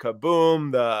blast, the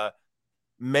kaboom, the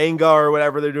manga, or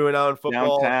whatever they're doing out in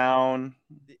football. Downtown.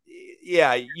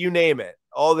 Yeah, you name it.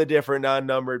 All the different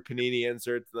non-numbered Panini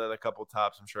inserts, and then a couple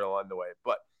tops, I'm sure, along the way.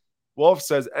 But Wolf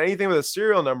says anything with a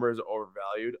serial number is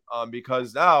overvalued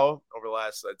because now, over the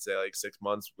last, I'd say, like 6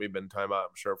 months, we've been talking about,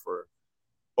 I'm sure, for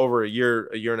over a year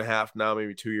and a half now,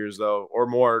 maybe 2 years, though, or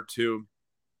more, too.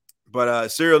 But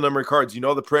serial number cards,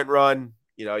 the print run,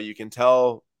 you can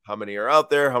tell how many are out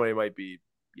there, how many might be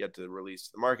yet to release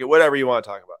to the market, whatever you want to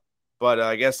talk about. But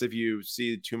I guess if you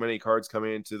see too many cards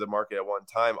coming into the market at one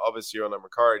time of a serial number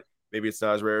card, maybe it's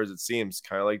not as rare as it seems,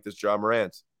 kind of like this Ja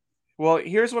Morant. Well,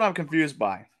 here's what I'm confused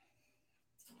by.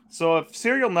 So if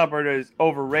serial number is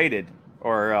overrated,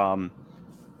 or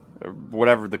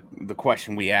whatever the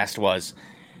question we asked was,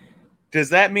 does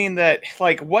that mean that,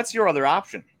 like, what's your other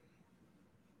option?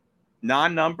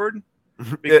 Non-numbered?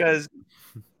 Because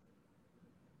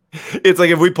it's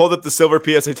like if we pulled up the silver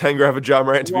PSA 10 graph of Ja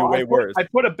Morant to be way worse. I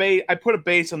put a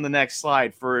base on the next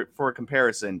slide for a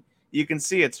comparison. You can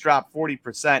see it's dropped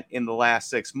 40% in the last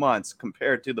 6 months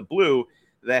compared to the blue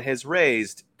that has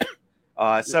raised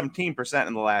 17%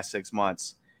 in the last 6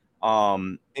 months.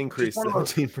 Increased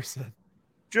 17%.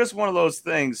 Just one of those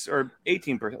things, or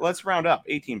 18%. Let's round up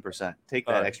 18%. Take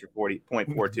that extra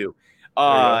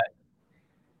 40.42.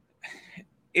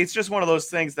 It's just one of those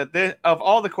things that of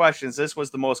all the questions, this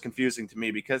was the most confusing to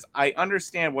me because I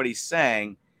understand what he's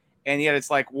saying, and yet it's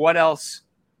like, what else?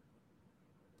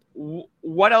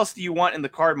 What else do you want in the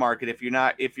card market if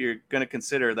you're going to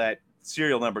consider that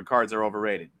serial numbered cards are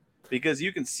overrated? Because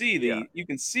you can see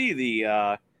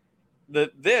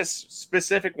this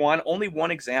specific one, only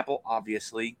one example,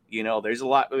 obviously. There's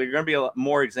going to be a lot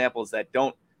more examples that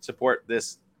don't support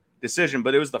this decision,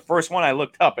 but it was the first one I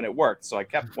looked up and it worked, so I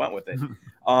went with it.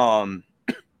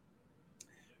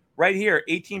 Right here,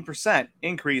 18%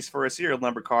 increase for a serial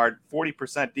number card,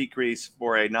 40% decrease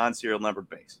for a non-serial numbered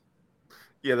base.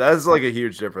 Yeah, that's like a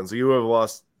huge difference. You have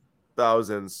lost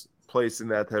thousands placing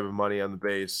that type of money on the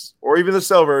base, or even the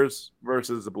silvers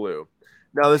versus the blue.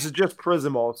 Now, this is just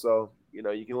Prism also. You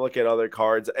can look at other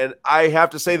cards. And I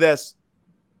have to say this.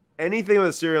 Anything with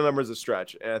a serial number is a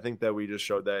stretch. And I think that we just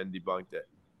showed that and debunked it.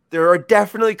 There are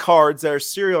definitely cards that are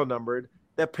serial numbered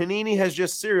that Panini has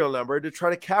just serial numbered to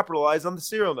try to capitalize on the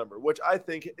serial number, which I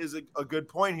think is a good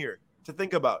point here to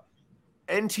think about.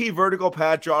 NT vertical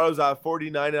patch autos out of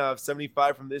 49 out of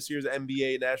 75 from this year's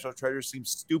NBA National Treasure seems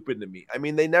stupid to me. I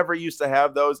mean, they never used to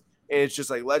have those, and it's just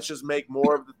like, let's just make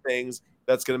more of the things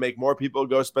that's going to make more people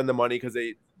go spend the money because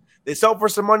they sell for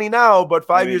some money now, but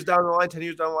 5 years down the line, 10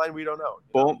 years down the line, we don't know.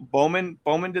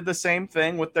 Bowman did the same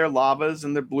thing with their lavas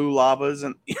and their blue lavas,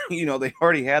 and they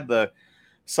already had the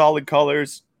solid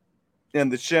colors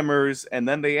and the shimmers, and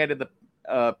then they added the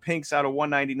pinks out of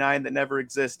 199 that never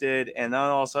existed, and then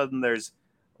all of a sudden there's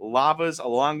lavas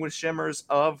along with shimmers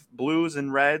of blues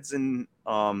and reds and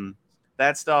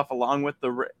that stuff, along with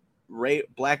the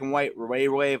black and white ray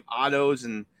wave autos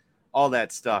and all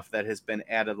that stuff that has been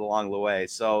added along the way.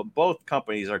 So both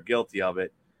companies are guilty of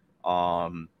it,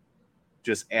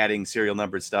 just adding serial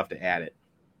numbered stuff to add it.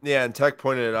 Yeah, and Tech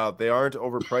pointed it out. They aren't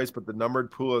overpriced, but the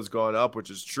numbered pool has gone up, which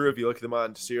is true. If you look at them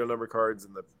on serial number cards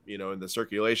and in the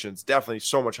circulation, it's definitely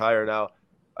so much higher now.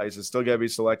 I still got to be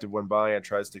selective when buying. I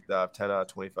try to stick to 10 out of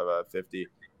 25 out of 50.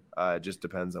 It just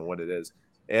depends on what it is.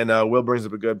 And Will brings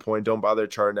up a good point. Don't bother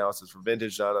chart analysis for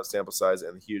vintage, not enough sample size,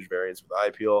 and the huge variance with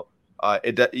IPL.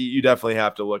 You definitely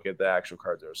have to look at the actual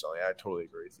cards they're selling. I totally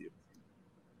agree with you.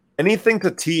 Anything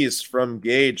to tease from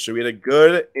Gage? So we had a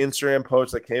good Instagram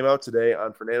post that came out today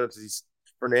on Fernando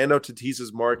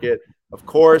Tatis's market. Of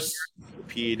course, the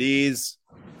PEDs,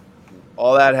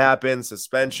 all that happened,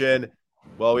 suspension.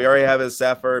 Well, we already have his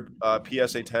Sapphire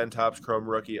PSA 10 Topps Chrome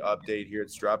rookie update here.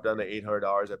 It's dropped down to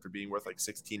 $800 after being worth like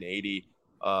 $1,680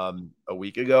 a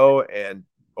week ago and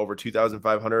over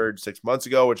 $2,500 6 months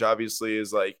ago, which obviously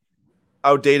is like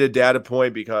outdated data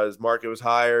point because market was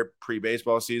higher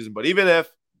pre-baseball season. But even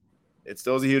if it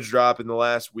still is a huge drop in the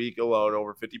last week alone,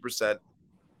 over 50%.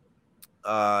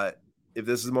 If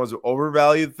this is the most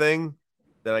overvalued thing,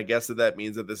 then I guess that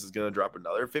means that this is going to drop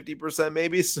another 50%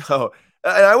 maybe. So,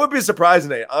 and I wouldn't be surprised,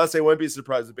 Nate. Honestly, I wouldn't be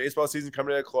surprised. The baseball season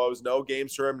coming to a close, no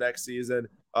games for him next season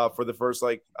for the first,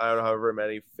 like, I don't know, however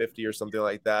many, 50 or something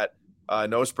like that.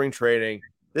 No spring training.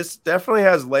 This definitely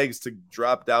has legs to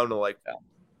drop down to like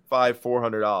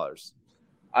 $400.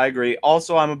 I agree.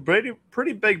 Also, I'm a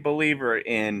pretty big believer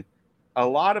in a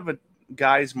lot of a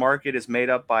guy's market is made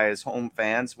up by his home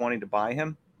fans wanting to buy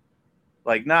him.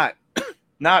 Like not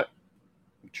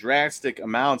drastic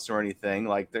amounts or anything.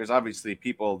 Like there's obviously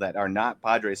people that are not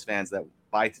Padres fans that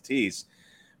buy Tatis,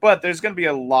 but there's going to be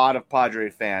a lot of Padre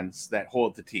fans that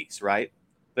hold Tatis, right?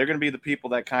 They're going to be the people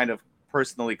that kind of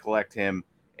personally collect him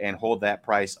and hold that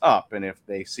price up. And if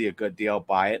they see a good deal,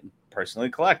 buy it and personally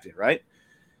collect it, right?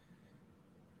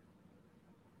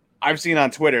 I've seen on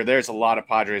Twitter, there's a lot of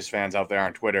Padres fans out there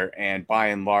on Twitter, and by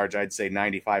and large, I'd say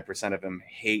 95% of them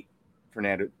hate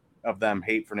Fernando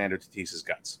Tatis's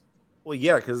guts. Well,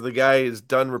 yeah, because the guy has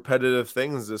done repetitive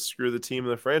things to screw the team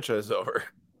and the franchise over.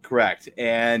 Correct.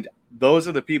 And those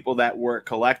are the people that were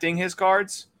collecting his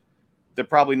cards. They're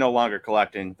probably no longer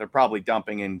collecting. They're probably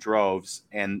dumping in droves.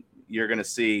 And you're going to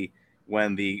see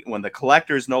when the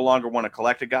collectors no longer want to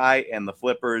collect a guy and the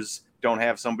flippers don't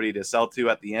have somebody to sell to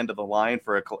at the end of the line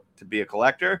to be a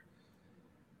collector,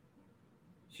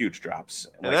 huge drops.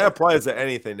 And that applies to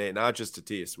anything, Nate, not just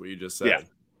Tatis, what you just said. Yeah.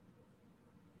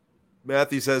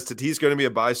 Matthew says Tatis going to be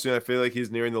a buy soon. I feel like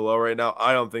he's nearing the low right now.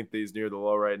 I don't think that he's near the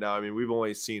low right now. I mean, we've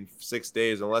only seen 6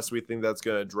 days. Unless we think that's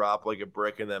going to drop like a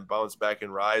brick and then bounce back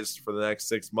and rise for the next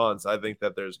 6 months, I think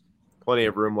that there's plenty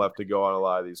of room left to go on a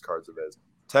lot of these cards of his.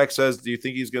 Tech says, do you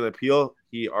think he's going to appeal?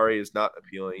 He already is not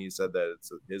appealing. He said that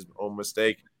it's his own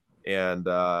mistake. And,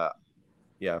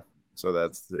 yeah, so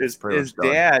that's his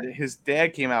dad. His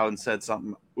dad came out and said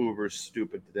something uber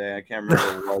stupid today. I can't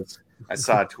remember what it was. I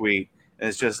saw a tweet. And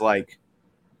it's just like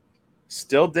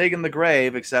still digging the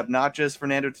grave, except not just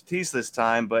Fernando Tatis this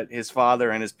time, but his father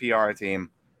and his PR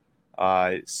team.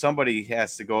 Somebody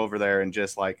has to go over there and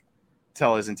just like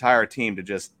tell his entire team to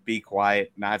just be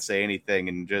quiet, not say anything,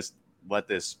 and just let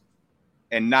this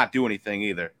and not do anything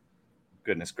either.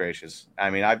 Goodness gracious.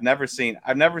 I mean, I've never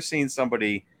seen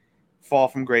somebody fall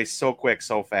from grace so quick,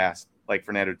 so fast like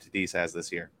Fernando Tatis has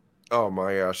this year. Oh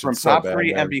my gosh. From top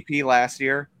 3 MVP last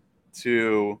year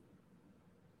to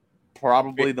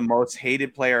probably the most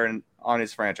hated player on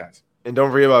his franchise. And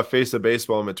don't forget about Face of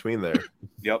Baseball in between there.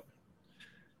 Yep.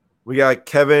 We got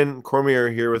Kevin Cormier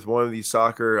here with one of the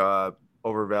soccer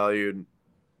overvalued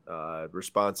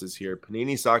responses here.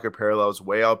 Panini Soccer Parallels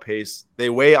way outpace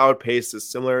the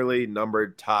similarly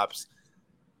numbered tops.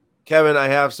 Kevin, I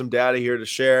have some data here to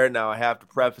share. Now I have to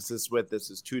preface this with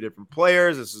this is 2 different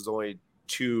players. This is only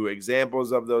 2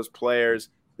 examples of those players.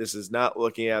 This is not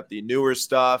looking at the newer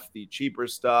stuff, the cheaper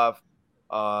stuff.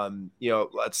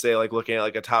 Let's say like looking at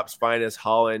like a Topps Finest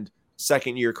Holland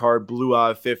second year card, blue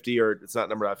out of 50, or it's not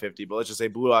numbered out of 50, but let's just say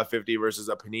blue out of 50 versus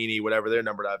a Panini, whatever their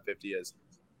numbered out of 50 is.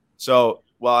 So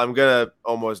while I'm going to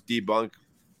almost debunk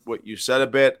what you said a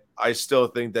bit, I still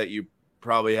think that you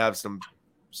probably have some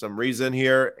reason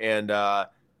here. And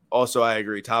also I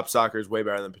agree, Topps Soccer is way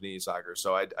better than Panini Soccer.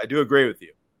 So I do agree with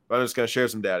you, but I'm just going to share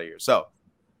some data here. So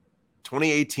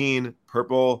 2018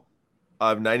 purple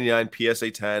of 99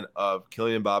 PSA 10 of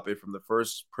Kylian Mbappe from the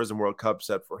first Prism World Cup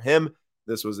set for him.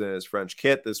 This was in his French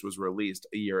kit. This was released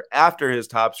a year after his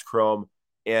Topps Chrome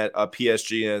and a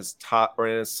PSG in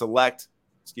his select,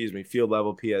 field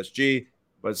level PSG,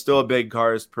 but still a big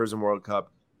card, Prism World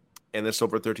Cup. And this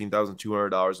sold for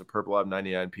 $13,200 of purple of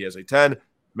 99 PSA 10,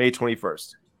 May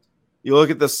 21st. You look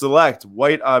at the select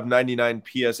white of 99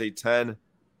 PSA 10.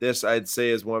 This, I'd say,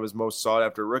 is one of his most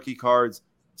sought-after rookie cards.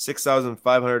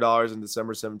 $6,500 in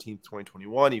December 17th,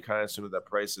 2021. You kind of assume that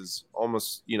price is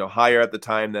almost, higher at the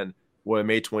time than what a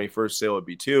May 21st sale would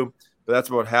be too. But that's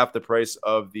about half the price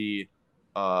of the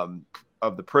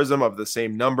Prism of the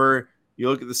same number. You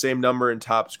look at the same number in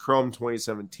Topps Chrome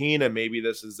 2017, and maybe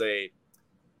this is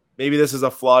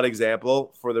a flawed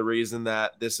example for the reason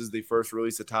that this is the first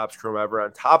release of Topps Chrome ever.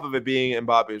 On top of it being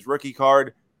Mbappe's rookie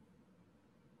card,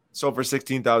 sold for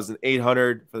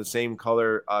 $16,800 for the same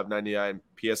color of 99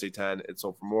 PSA 10. It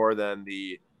sold for more than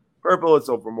the purple. It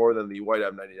sold for more than the white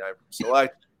of 99 from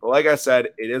Select. But like I said,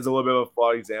 it is a little bit of a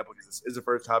flawed example because this is the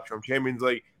first Topps Chrome Champions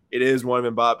League. It is one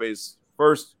of Mbappe's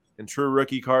first and true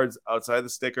rookie cards outside the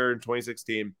sticker in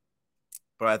 2016.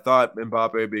 But I thought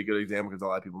Mbappe would be a good example because a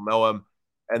lot of people know him.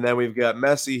 And then we've got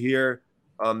Messi here.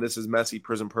 This is Messi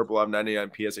Prism Purple of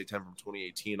 99 PSA 10 from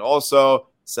 2018 also,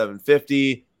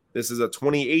 $750. This is a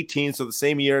 2018, so the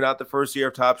same year, not the first year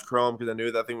of Topps Chrome, because I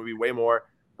knew that thing would be way more.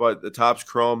 But the Topps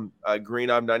Chrome green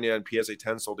of 99 PSA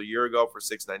 10 sold a year ago for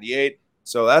 $698.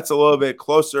 So that's a little bit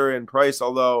closer in price,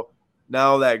 although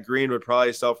now that green would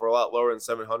probably sell for a lot lower than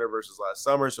 700 versus last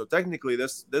summer. So technically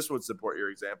this would support your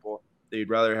example that you'd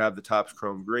rather have the Topps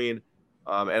Chrome green.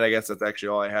 And I guess that's actually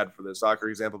all I had for the soccer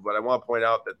example. But I want to point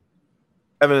out that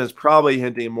Evan is probably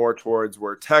hinting more towards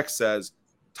where Tech says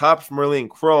Topps Merlin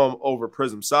Chrome over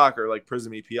Prism Soccer, like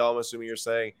Prism EPL, I'm assuming you're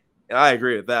saying. And I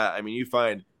agree with that. I mean, you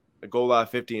find a gold out of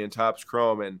 50 in Topps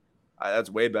Chrome, and that's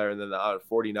way better than the out of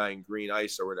 49 green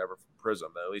ice or whatever from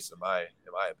Prism, at least in my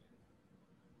opinion.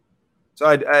 So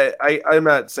I'm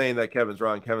not saying that Kevin's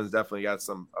wrong. Kevin's definitely got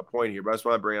a point here, but I just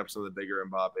want to bring up some of the bigger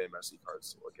Mbappe and Messi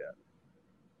cards to look at.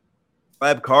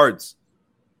 5 cards.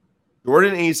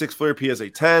 Jordan 86 Fleer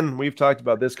PSA 10. We've talked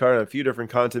about this card on a few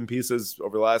different content pieces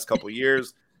over the last couple of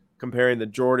years, comparing the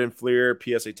Jordan Fleer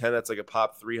PSA 10. That's like a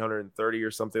pop 330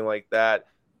 or something like that.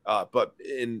 But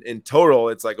in total,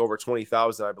 it's like over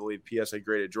 20,000, I believe, PSA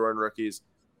graded Jordan rookies.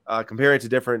 Comparing to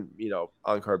different,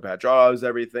 on-card patch autos,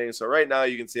 everything. So right now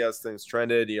you can see how things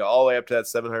trended, all the way up to that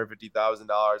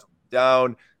 $750,000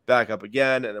 down, back up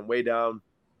again, and then way down.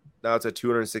 Now it's at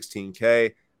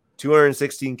 $216K.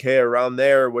 $216K around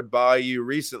there would buy you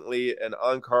recently an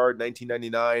on-card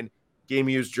 1999 game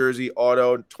used jersey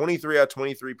auto, 23 out of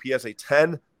 23 PSA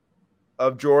 10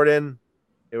 of Jordan.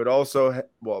 It would also,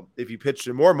 if you pitched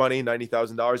in more money,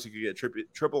 $90,000, you could get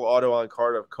triple auto on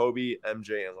card of Kobe,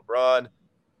 MJ, and LeBron.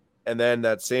 And then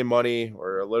that same money,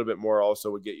 or a little bit more, also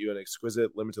would get you an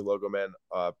exquisite limited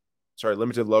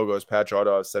limited logos patch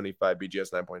auto of 75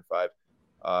 BGS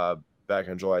 9.5 back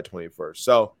on July 21st.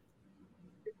 So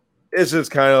it's just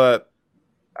kind of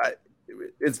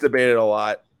it's debated a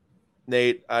lot.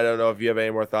 Nate, I don't know if you have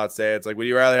any more thoughts there. It's like, would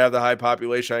you rather have the high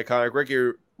population iconic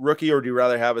rookie, or do you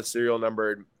rather have a serial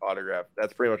numbered autograph?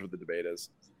 That's pretty much what the debate is.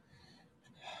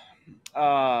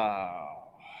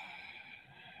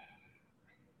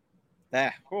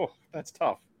 That's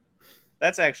tough.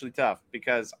 That's actually tough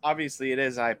because obviously it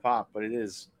is high pop, but it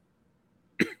is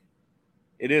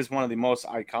one of the most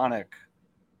iconic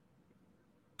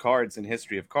cards in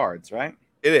history of cards, right?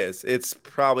 It is. It's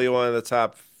probably one of the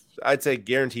top, I'd say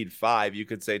guaranteed 5. You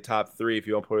could say top 3 if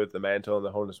you want to put it with the Mantle and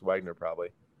the Honus Wagner, probably.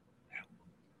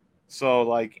 So,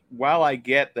 like, while I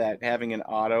get that having an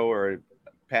auto or a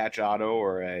patch auto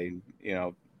or a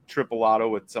triple auto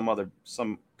with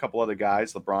some couple other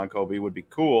guys, LeBron, Kobe, would be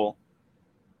cool.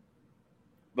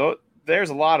 Though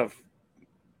there's a lot of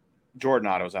Jordan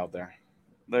autos out there.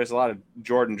 There's a lot of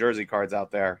Jordan jersey cards out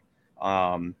there.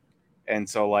 And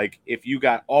so, like, if you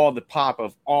got all the pop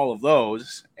of all of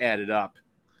those added up,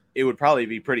 it would probably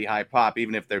be pretty high pop,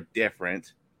 even if they're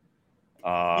different.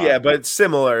 Yeah, but it's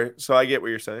similar. So I get what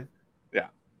you're saying. Yeah.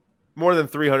 More than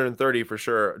 330 for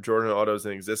sure Jordan autos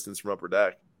in existence from Upper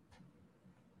Deck.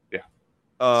 Yeah.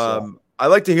 I'd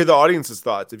like to hear the audience's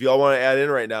thoughts. If y'all want to add in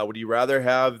right now, would you rather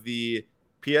have the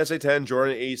PSA 10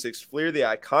 Jordan 86 Fleer, the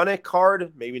iconic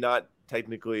card, maybe not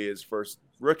technically his first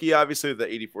rookie, obviously,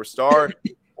 the 84 star,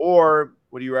 or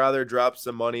would you rather drop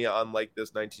some money on like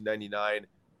this 1999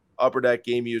 Upper Deck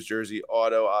game used jersey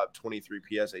auto of 23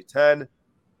 PSA 10?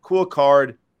 Cool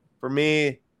card. For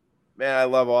me, man, I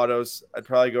love autos. I'd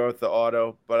probably go with the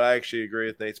auto, but I actually agree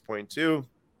with Nate's point too.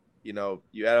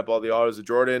 You add up all the autos of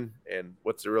Jordan, and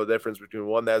what's the real difference between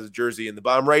one that has a jersey in the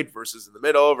bottom right versus in the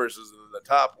middle versus in the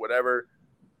top, whatever.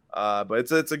 But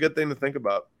it's a good thing to think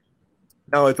about.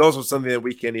 Now, it's also something that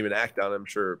we can't even act on. I'm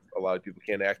sure a lot of people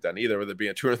can't act on either, with it being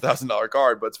a $200,000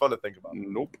 card, but it's fun to think about.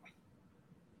 Nope.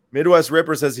 Midwest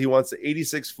Ripper says he wants the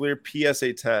 86 Fleer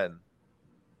PSA 10.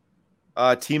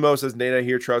 Timo says, Nate, I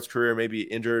hear Trout's career may be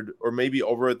injured or maybe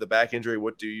over at the back injury.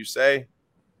 What do you say?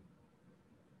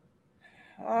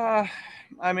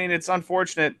 I mean, it's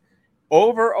unfortunate.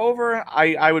 Over.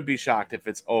 I would be shocked if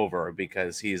it's over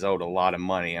because he's owed a lot of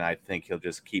money, and I think he'll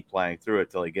just keep playing through it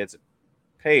till he gets it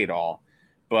paid all.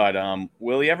 But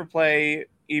will he ever play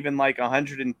even like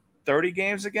 130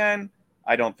 games again?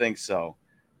 I don't think so.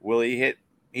 Will he hit?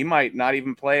 He might not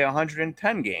even play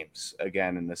 110 games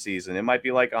again in the season. It might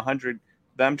be like 100.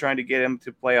 Them trying to get him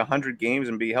to play 100 games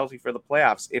and be healthy for the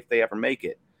playoffs if they ever make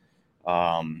it.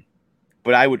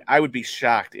 But I would be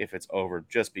shocked if it's over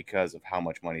just because of how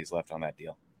much money is left on that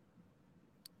deal.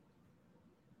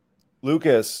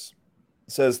 Lucas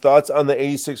says, thoughts on the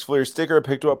 86 Fleer sticker. I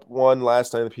picked up one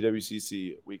last night in the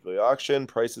PWCC weekly auction.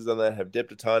 Prices on that have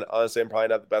dipped a ton. Honestly, I'm probably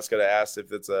not the best guy to ask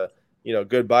if it's a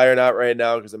good buy or not right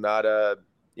now because I'm not a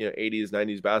 80s,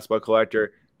 90s basketball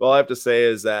collector. But all I have to say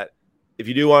is that if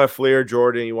you do want a Fleer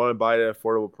Jordan, you want to buy it at an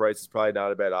affordable price, it's probably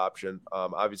not a bad option.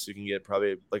 Obviously, you can get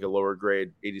probably like a lower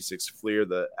grade 86 Fleer,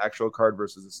 the actual card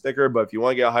versus the sticker. But if you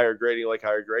want to get a higher grade, you like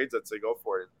higher grades, I'd say go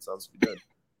for it. It sounds good.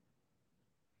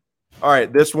 All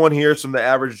right, this one here is from the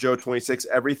average Joe 26.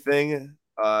 Everything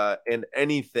and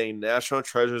anything, National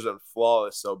Treasures and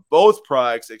Flawless. So both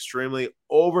products extremely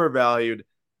overvalued,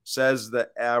 says the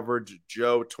average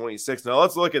Joe 26. Now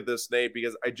let's look at this, Nate,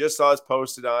 because I just saw this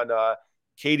posted on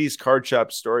Katie's Card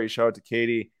Shop story. Shout out to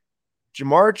Katie.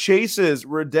 Jamar Chase's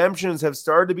redemptions have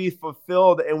started to be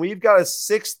fulfilled, and we've got a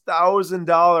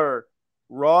 $6,000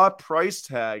 raw price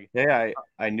tag. Yeah,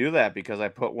 I knew that because I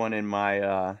put one in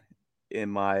my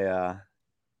in the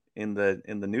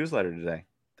newsletter today.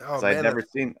 Oh I'd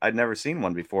man, never seen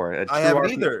one before. I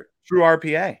haven't either. True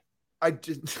RPA. I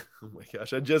just, oh my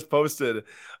gosh, I just posted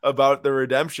about the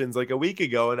redemptions like a week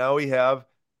ago, and now we have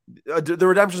the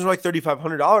redemptions are like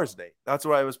 $3,500, Nate. That's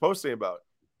what I was posting about,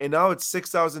 and now it's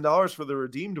 $6,000 for the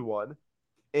redeemed one.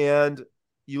 And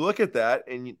you look at that,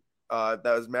 and that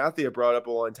was Matthew brought up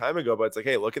a long time ago, but it's like,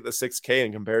 hey, look at the 6K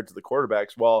and compare it to the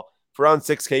quarterbacks. Well, for around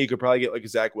 6K, you could probably get like a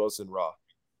Zach Wilson raw.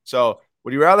 So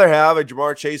would you rather have a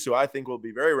Jamar Chase, who I think will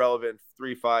be very relevant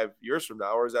 3-5 years from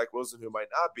now, or Zach Wilson, who might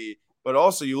not be? But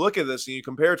also, you look at this and you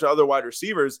compare it to other wide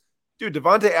receivers. Dude,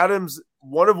 Devontae Adams,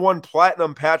 1-of-1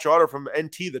 platinum patch auto from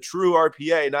NT, the true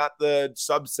RPA, not the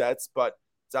subsets, but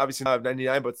it's obviously not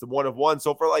 99, but it's the 1-of-1.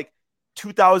 So for like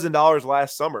 $2,000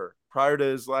 last summer, prior to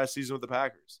his last season with the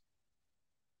Packers.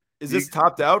 Is this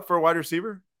topped out for a wide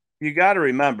receiver? You got to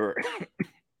remember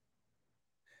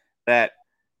that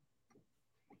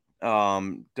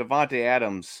Devontae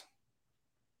Adams,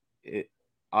 it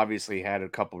obviously had a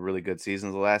couple really good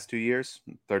seasons the last 2 years,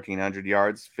 1,300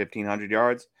 yards, 1,500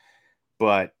 yards.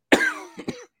 But,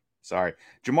 sorry,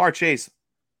 Jamar Chase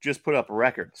just put up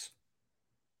records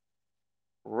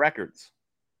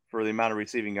for the amount of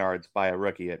receiving yards by a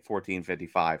rookie at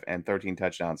 1,455 and 13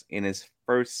 touchdowns in his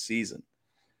first season.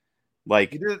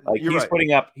 Like he's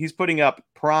putting up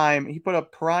prime. He put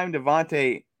up prime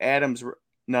Devontae Adams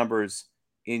numbers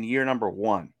in year number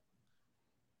 1.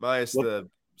 Minus the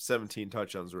 17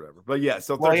 touchdowns or whatever. But yeah,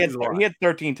 so he had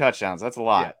 13 touchdowns. That's a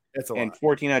lot. Yeah, it's a lot. And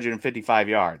 1,455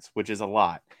 yards, which is a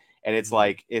lot. And it's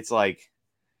like,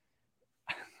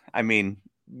 I mean,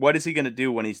 what is he going to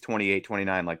do when he's 28,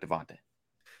 29 like Devontae?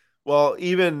 Well,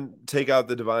 even take out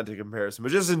the Devontae comparison,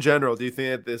 but just in general, do you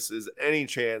think that this is any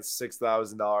chance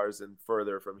 $6,000 and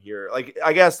further from here? Like,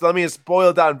 I guess let me just boil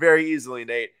it down very easily,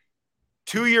 Nate.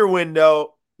 2-year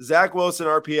window, Zach Wilson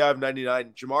RPI of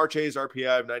 99, Jamar Chase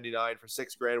RPI of 99 for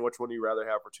 $6,000. Which one do you rather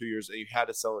have for 2 years? And you had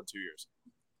to sell in 2 years.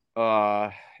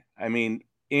 I mean,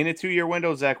 in a 2-year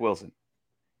window, Zach Wilson.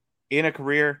 In a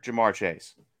career, Jamar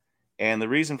Chase. And the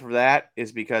reason for that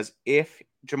is because if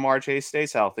Jamar Chase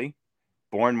stays healthy,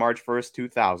 born March 1st,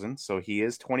 2000, so he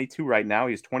is 22 right now.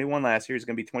 He was 21 last year. He's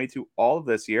going to be 22 all of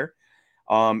this year.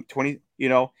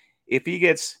 If he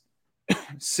gets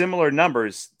similar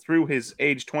numbers through his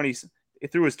age 20s,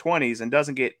 through his 20s and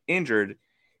doesn't get injured,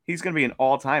 he's going to be an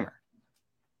all-timer.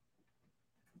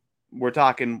 We're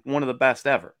talking one of the best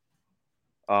ever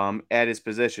at his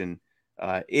position.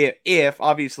 If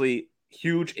obviously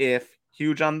huge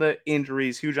on the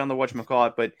injuries, huge on the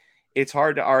whatchamacallit, but it's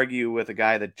hard to argue with a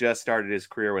guy that just started his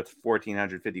career with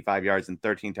 1,455 yards and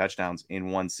 13 touchdowns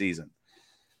in one season.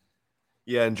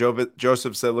 Yeah, and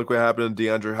Joseph said, look what happened to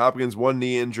DeAndre Hopkins, 1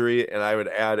 knee injury, and I would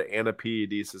add and a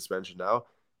PED suspension now.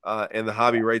 And the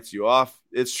hobby writes you off.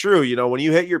 It's true. You know, when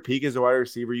you hit your peak as a wide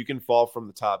receiver, you can fall from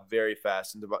the top very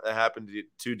fast. And that happened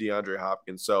to DeAndre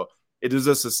Hopkins. So it is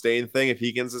a sustained thing. If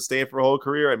he can sustain for a whole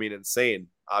career, I mean, insane,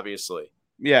 obviously.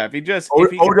 Yeah, if he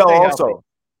Odell also. Healthy.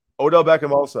 Odell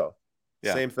Beckham also.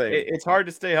 Yeah. Same thing. It's hard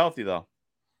to stay healthy, though.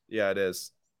 Yeah, it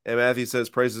is. And Matthew says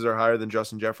prices are higher than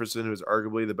Justin Jefferson, who is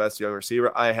arguably the best young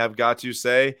receiver. I have got to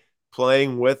say,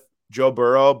 playing with Joe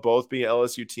Burrow, both being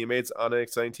LSU teammates on an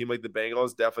exciting team like the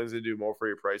Bengals, definitely going to do more for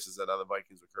your prices than on the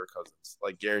Vikings with Kirk Cousins.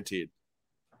 Like, guaranteed.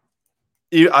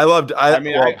 I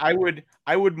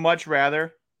would much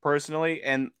rather, personally,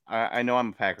 and I know I'm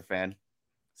a Packer fan,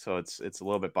 so it's a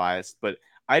little bit biased, but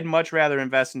I'd much rather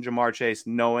invest in Jamar Chase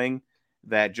knowing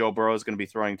that Joe Burrow is going to be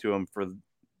throwing to him for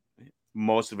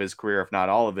most of his career, if not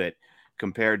all of it,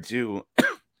 compared to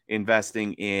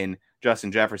investing in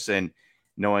Justin Jefferson,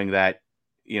 knowing that,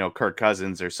 Kirk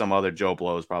Cousins or some other Joe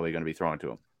Blow is probably going to be throwing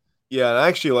to him. Yeah, and I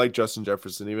actually like Justin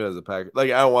Jefferson, even as a Packer. Like,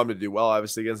 I don't want him to do well,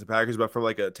 obviously, against the Packers, but from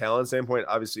like a talent standpoint,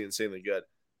 obviously insanely good.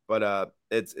 But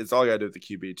it's all got to do with the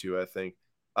QB too, I think.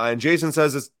 And Jason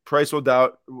says this price will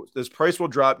drop,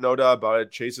 no doubt about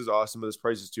it. Chase is awesome, but this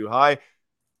price is too high.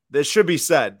 This should be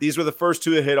said. These were the first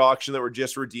 2 to hit auction that were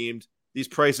just redeemed. These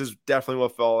prices definitely will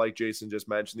fall, like Jason just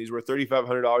mentioned. These were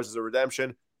 $3,500 as a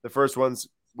redemption. The first ones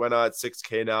went on at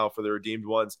 $6,000 now for the redeemed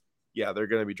ones. Yeah, they're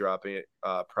going to be dropping it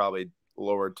probably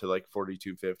lower to like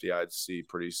 $4,250. I'd see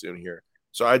pretty soon here.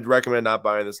 So I'd recommend not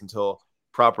buying this until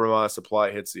proper amount of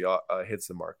supply hits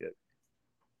the market.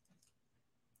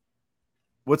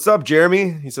 What's up,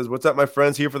 Jeremy? He says, "What's up, my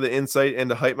friends? Here for the insight and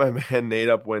to hype my man Nate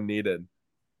up when needed."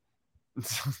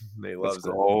 Nate loves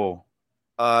it.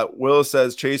 Will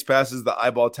says Chase passes the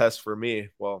eyeball test for me.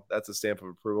 Well, that's a stamp of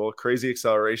approval. Crazy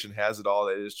acceleration has it all.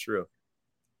 That is true.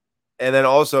 And then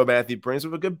also Matthew brings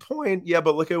up a good point. Yeah,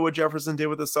 but look at what Jefferson did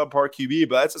with the subpar QB.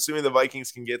 But that's assuming the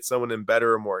Vikings can get someone in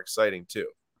better or more exciting too.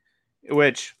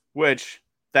 Which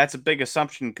that's a big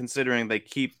assumption considering they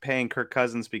keep paying Kirk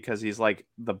Cousins because he's like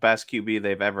the best QB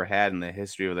they've ever had in the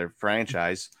history of their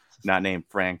franchise, not named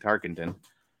Frank Tarkenton.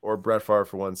 Or Brett Favre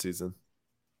for one season.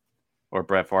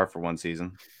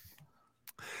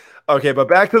 Okay, but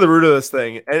back to the root of this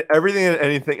thing. Everything and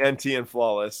anything NT and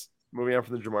flawless. Moving on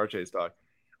from the Ja'Marr Chase talk.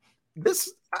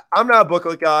 I'm not a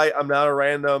booklet guy. I'm not a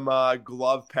random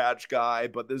glove patch guy,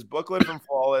 but this booklet from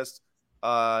Flawless,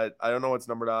 I don't know what's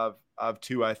numbered of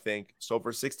 2, I think. So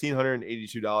for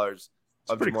 $1,682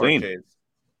 of pretty Ja'Marr clean. Chase.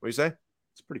 What do you say?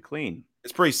 It's pretty clean.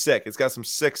 It's pretty sick. It's got some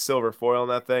sick silver foil on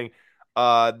that thing.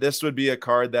 This would be a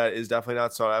card that is definitely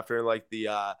not sought after. Like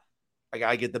I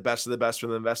gotta get the best of the best from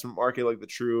the investment market, like the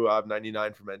true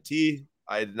 99 from NT.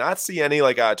 I did not see any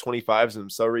like 25s in them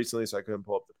so recently, so I couldn't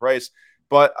pull up the price.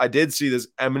 But I did see this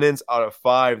Eminence out of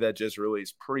 5 that just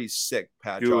released pretty sick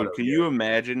patch. Dude, can you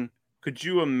imagine? Could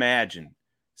you imagine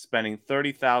spending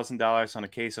 $30,000 on a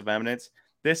case of Eminence?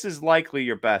 This is likely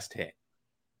your best hit.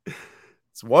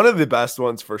 It's one of the best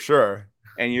ones for sure.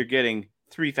 And you're getting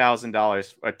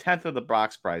 $3,000, a tenth of the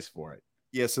box price for it.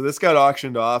 Yeah, so this got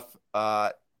auctioned off.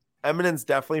 Eminence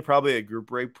definitely probably a group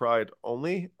break pride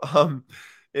only.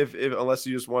 If unless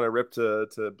you just want to rip to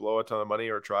blow a ton of money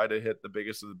or try to hit the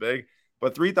biggest of the big.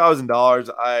 But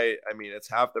 $3,000, I mean, it's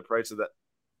half the price of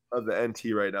the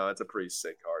NT right now. It's a pretty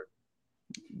sick card.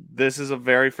 This is a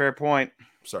very fair point.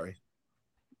 Sorry.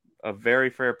 A very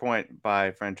fair point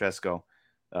by Francesco.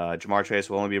 Ja'Marr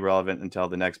Chase will only be relevant until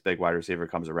the next big wide receiver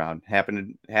comes around.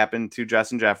 Happened to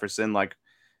Justin Jefferson, like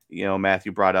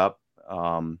Matthew brought up,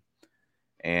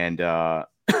 and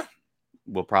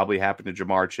will probably happen to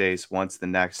Ja'Marr Chase once the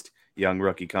next young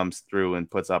rookie comes through and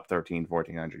puts up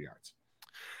 1,400 yards.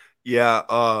 Yeah,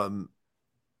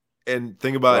 and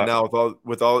think about it now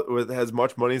with as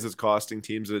much money as it's costing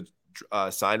teams to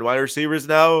sign wide receivers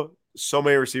now. So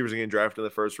many receivers are getting drafted in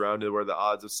the first round, where the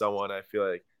odds of someone I feel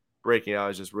like breaking out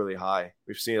is just really high.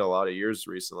 We've seen it a lot of years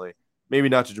recently. Maybe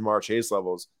not to Ja'Marr Chase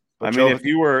levels. But I mean, if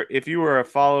you were a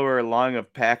follower along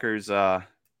of Packers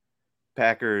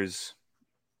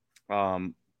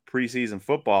preseason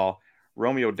football,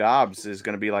 Romeo Doubs is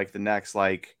going to be like the next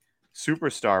like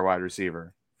superstar wide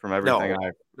receiver from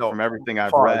everything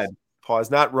I've read.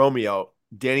 Pause. Not Romeo.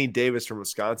 Danny Davis from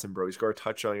Wisconsin, bro. He scored a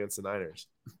touchdown against the Niners.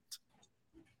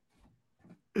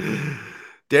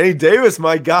 Danny Davis,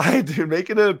 my guy, dude,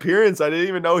 making an appearance. I didn't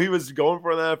even know he was going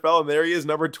for the NFL, and there he is,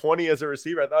 number 20 as a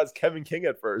receiver. I thought it was Kevin King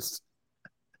at first.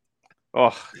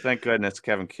 Oh, thank goodness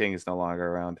Kevin King is no longer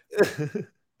around.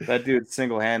 That dude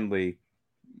single-handedly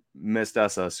missed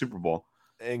us a Super Bowl.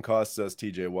 And cost us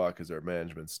TJ Watt because our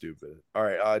management's stupid. All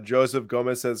right. Joseph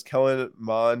Gomez says, Kellen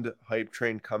Mond hype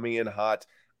train coming in hot.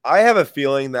 I have a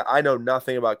feeling that I know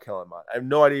nothing about Kellen Mond. I have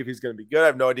no idea if he's going to be good. I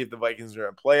have no idea if the Vikings are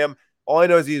going to play him. All I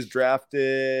know is he's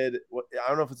drafted. I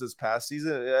don't know if it's this past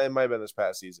season. It might have been this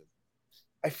past season.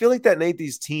 I feel like that, Nate,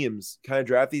 these teams kind of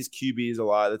draft these QBs a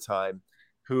lot of the time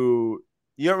who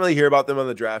you don't really hear about them on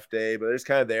the draft day, but they're just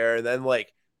kind of there. And then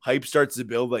like hype starts to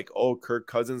build like, oh, Kirk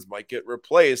Cousins might get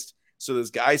replaced. So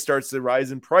this guy starts to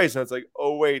rise in price. And it's like,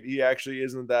 oh, wait, he actually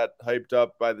isn't that hyped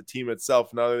up by the team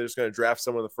itself. Now they're just going to draft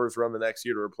someone in the first round the next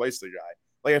year to replace the guy.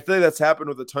 Like, I feel like that's happened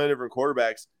with a ton of different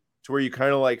quarterbacks to where you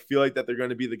kind of like feel like that they're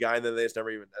going to be the guy and then they just never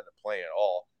even end up playing at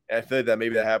all. And I feel like that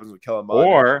maybe that happens with Kellen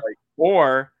Mond.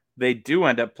 Or they do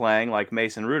end up playing like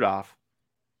Mason Rudolph.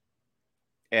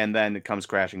 And then it comes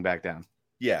crashing back down.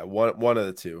 Yeah, one of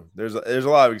the two. There's a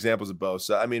lot of examples of both.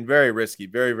 So, I mean, very risky,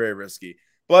 very, very risky.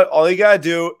 But all you got to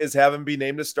do is have him be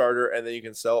named a starter, and then you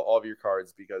can sell all of your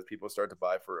cards because people start to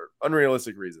buy for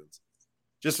unrealistic reasons.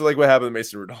 Just like what happened to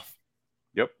Mason Rudolph.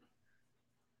 Yep.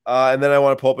 And then I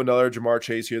want to pull up another Ja'Marr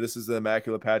Chase here. This is the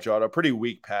Immaculate Patch Auto. Pretty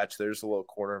weak patch. There's a little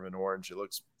corner of an orange. It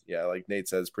looks, yeah, like Nate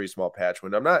says, pretty small patch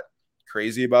window. I'm not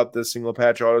crazy about the single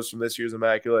patch autos from this year's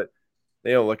Immaculate.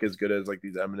 They don't look as good as like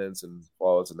these Eminence and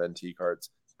Flawless and NT cards.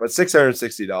 But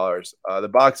 $660. The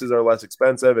boxes are less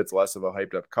expensive. It's less of a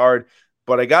hyped up card.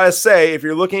 But I got to say, if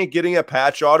you're looking at getting a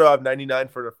patch auto of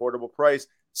 $99 for an affordable price,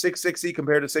 $660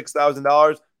 compared to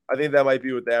 $6,000, I think that might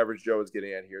be what the average Joe is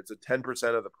getting at here. It's a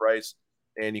 10% of the price,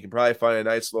 and you can probably find a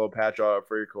nice little patch auto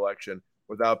for your collection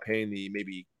without paying the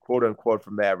maybe quote unquote,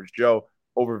 from the average Joe,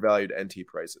 overvalued NT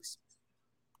prices.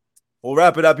 We'll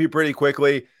wrap it up here pretty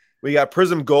quickly. We got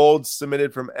Prism Gold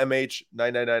submitted from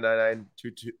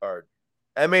MH999922 or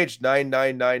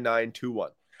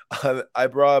MH999921. I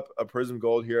brought up a Prism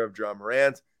Gold here of Ja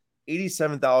Morant,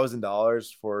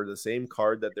 $87,000 for the same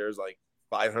card that there's like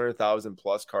 500,000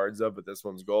 plus cards of, but this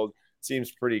one's gold.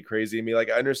 Seems pretty crazy to me. Like,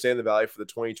 I understand the value for the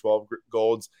 2012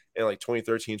 golds and like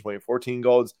 2013, 2014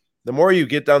 golds. The more you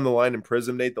get down the line in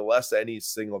Prism, Nate, the less any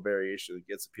single variation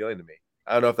gets appealing to me.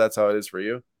 I don't know if that's how it is for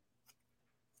you.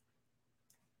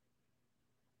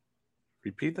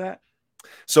 Repeat that.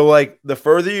 So, like, the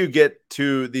further you get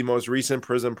to the most recent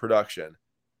Prism production,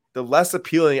 the less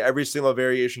appealing every single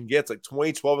variation gets. Like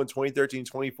 2012 and 2013,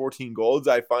 2014 golds,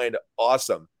 I find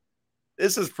awesome.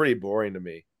 This is pretty boring to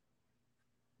me.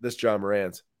 This Ja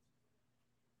Morant.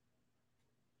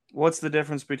 What's the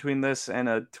difference between this and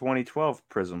a 2012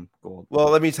 Prism Gold? Well,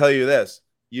 let me tell you this.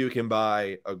 You can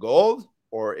buy a gold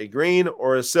or a green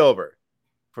or a silver.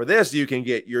 For this, you can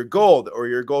get your gold or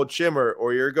your gold shimmer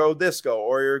or your gold disco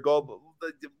or your gold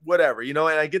whatever, you know,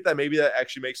 and I get that maybe that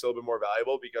actually makes it a little bit more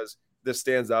valuable because this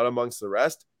stands out amongst the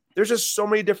rest. There's just so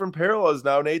many different parallels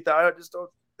now, Nate, that I just don't,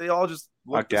 they all just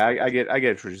look. Okay, I get what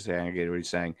you're saying. I get what you're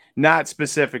saying. Not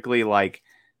specifically like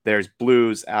there's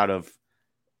blues out of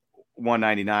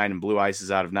 199 and blue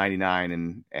ices out of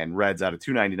 99 and reds out of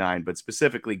 299, but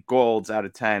specifically golds out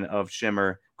of 10 of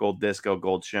shimmer, gold disco,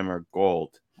 gold shimmer,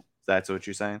 gold. That's what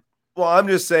you're saying? Well, I'm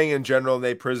just saying in general,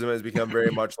 Nate, Prism has become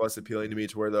very much less appealing to me,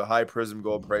 to where the high Prism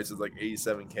gold price is like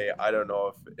 $87K. I don't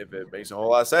know if it makes a whole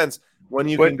lot of sense when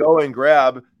you can go and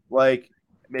grab, like,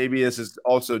 maybe this is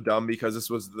also dumb because this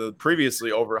was the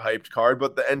previously overhyped card,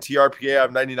 but the NTRPA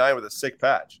of 99 with a sick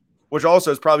patch, which also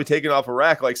is probably taken off a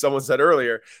rack, like someone said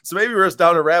earlier. So maybe we're just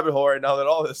down a rabbit hole right now that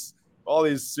all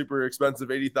these super expensive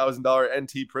 $80,000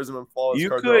 NT Prism and Flawless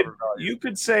cards are overvalued. You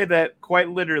could say that quite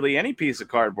literally any piece of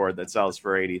cardboard that sells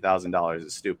for $80,000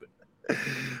 is stupid.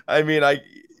 I mean, I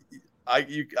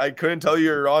couldn't tell you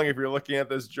you're wrong if you're looking at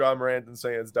this Ja Morant and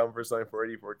saying it's dumb for selling for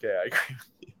 $84K. I agree with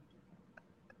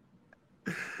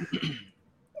you.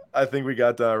 I think we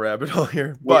got down a rabbit hole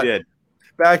here. We did.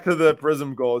 Back to the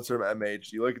Prism Golds from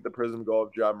MH. You look at the Prism Gold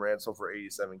of Ja Morant sold for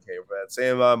 $87K. For that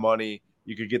same amount of money,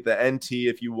 you could get the NT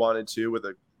if you wanted to with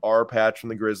a R patch from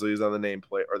the Grizzlies on the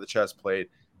nameplate or the chest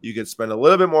plate. You could spend a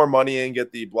little bit more money and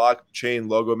get the blockchain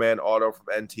Logo Man auto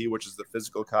from NT, which is the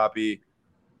physical copy.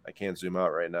 I can't zoom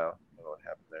out right now. I don't know what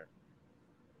happened there.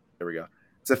 There we go.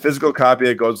 It's a physical copy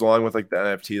that goes along with like the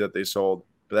NFT that they sold,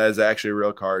 but that is actually a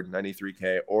real card,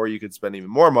 $93K. Or you could spend even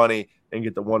more money and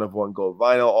get the 1/1 gold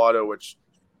vinyl auto, which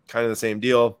kind of the same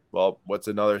deal. Well, what's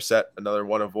another set? Another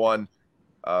 1/1.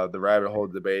 The rabbit hole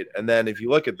debate. And then if you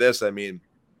look at this, I mean,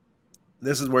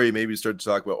 this is where you maybe start to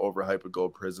talk about overhype with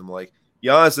Gold Prism. Like,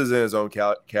 Giannis is in his own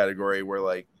category where,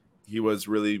 like, he was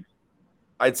really,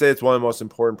 I'd say it's one of the most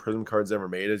important Prism cards ever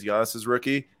made as Giannis's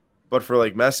rookie. But for,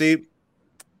 like, Messi,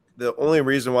 the only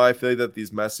reason why I feel that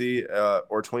these Messi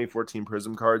or 2014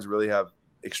 Prism cards really have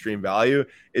extreme value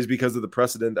is because of the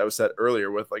precedent that was set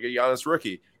earlier with, like, a Giannis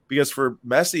rookie. Because for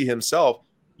Messi himself,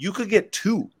 you could get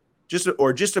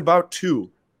just about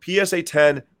two PSA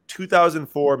 10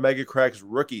 2004 Mega Cracks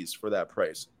rookies for that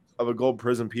price of a Gold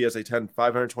Prism PSA 10,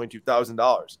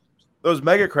 $522,000. Those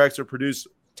Mega Cracks are produced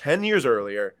 10 years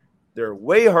earlier. They're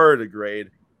way harder to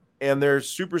grade, and they're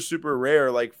super, super rare,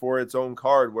 like, for its own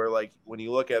card, where, like, when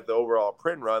you look at the overall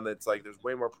print run, it's like there's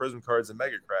way more Prism cards than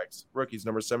Mega Cracks. Rookies,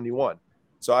 number 71.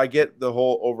 So I get the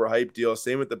whole overhype deal.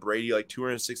 Same with the Brady, like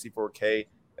 $264K.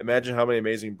 Imagine how many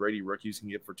amazing Brady rookies you can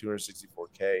get for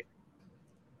 $264K.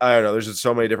 I don't know. There's just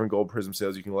so many different Gold Prism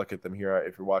sales. You can look at them here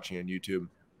if you're watching on YouTube.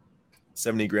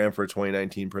 $70,000 for a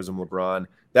 2019 Prism LeBron.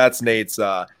 That's Nate's,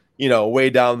 way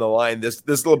down the line. This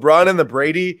LeBron and the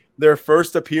Brady, their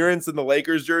first appearance in the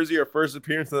Lakers jersey or first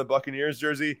appearance in the Buccaneers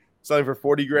jersey, selling for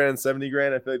 $40,000 and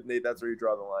 $70,000. I feel like, Nate, that's where you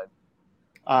draw the line.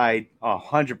 I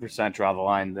 100% draw the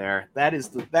line there. That is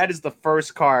the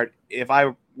first card. If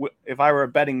I were a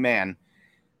betting man,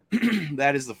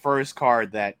 that is the first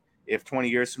card that, if 20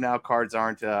 years from now cards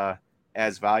aren't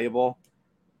as valuable,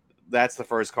 that's the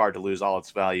first card to lose all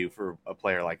its value for a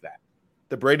player like that.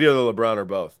 The Brady or the LeBron or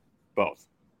both? Both.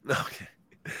 Okay.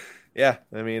 Yeah,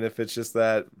 I mean, if it's just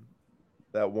that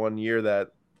 1 year that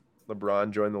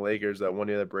LeBron joined the Lakers, that 1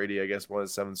 year that Brady, I guess, won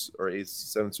his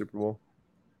seventh Super Bowl.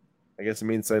 I guess it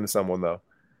means something to someone, though.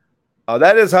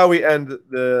 That is how we end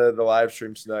the live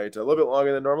stream tonight. A little bit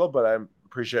longer than normal, but I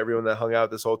appreciate everyone that hung out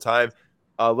this whole time.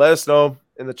 Let us know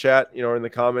in the chat, or in the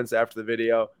comments after the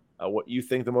video, what you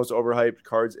think the most overhyped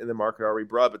cards in the market are. We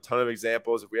brought up a ton of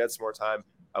examples. If we had some more time,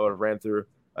 I would have ran through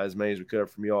as many as we could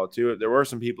have from you all too. There were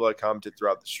some people that commented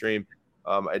throughout the stream.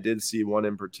 I did see one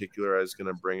in particular I was going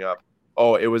to bring up.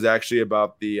 Oh, it was actually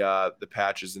about the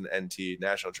patches in NT,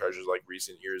 National Treasures, like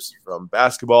recent years from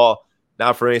basketball,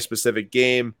 not for any specific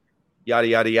game, yada,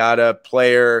 yada, yada,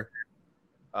 player,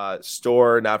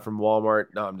 store, not from Walmart.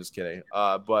 No, I'm just kidding.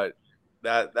 But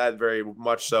that very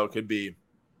much so could be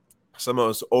some of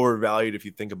those overvalued if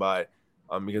you think about it,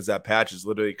 because that patch is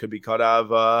literally could be cut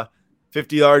out of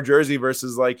 $50 jersey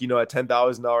versus like, a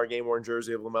 $10,000 game worn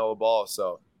jersey of LaMelo Ball.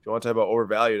 So if you want to talk about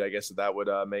overvalued, I guess that would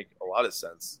make a lot of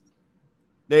sense.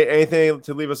 Nate, anything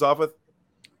to leave us off with?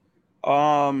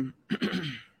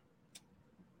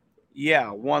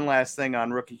 Yeah, one last thing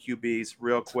on rookie QBs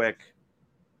real quick.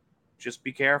 Just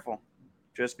be careful.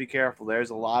 Just be careful.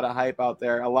 There's a lot of hype out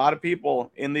there. A lot of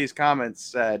people in these comments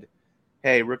said,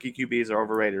 hey, rookie QBs are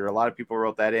overrated, or a lot of people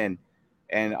wrote that in.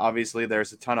 And obviously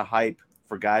there's a ton of hype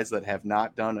for guys that have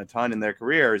not done a ton in their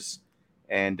careers.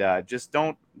 And just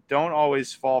don't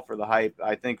always fall for the hype.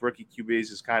 I think rookie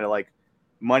QBs is kind of like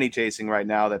money chasing right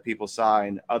now that people saw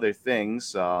in other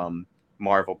things,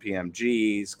 Marvel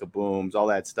PMGs, kabooms, all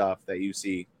that stuff that you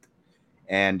see.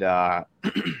 And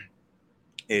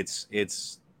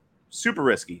it's super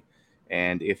risky.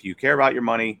 And if you care about your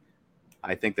money,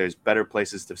 I think there's better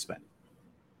places to spend.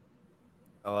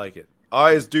 I like it.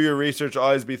 Always do your research.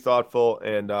 Always be thoughtful,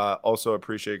 and also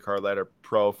appreciate Carletter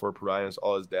Pro for providing us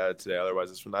all his data today. Otherwise,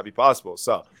 this would not be possible.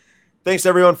 So, thanks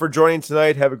everyone for joining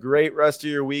tonight. Have a great rest of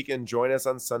your week, and join us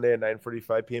on Sunday at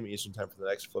 9:45 p.m. Eastern Time for the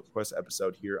next Flip Quest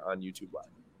episode here on YouTube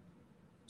Live.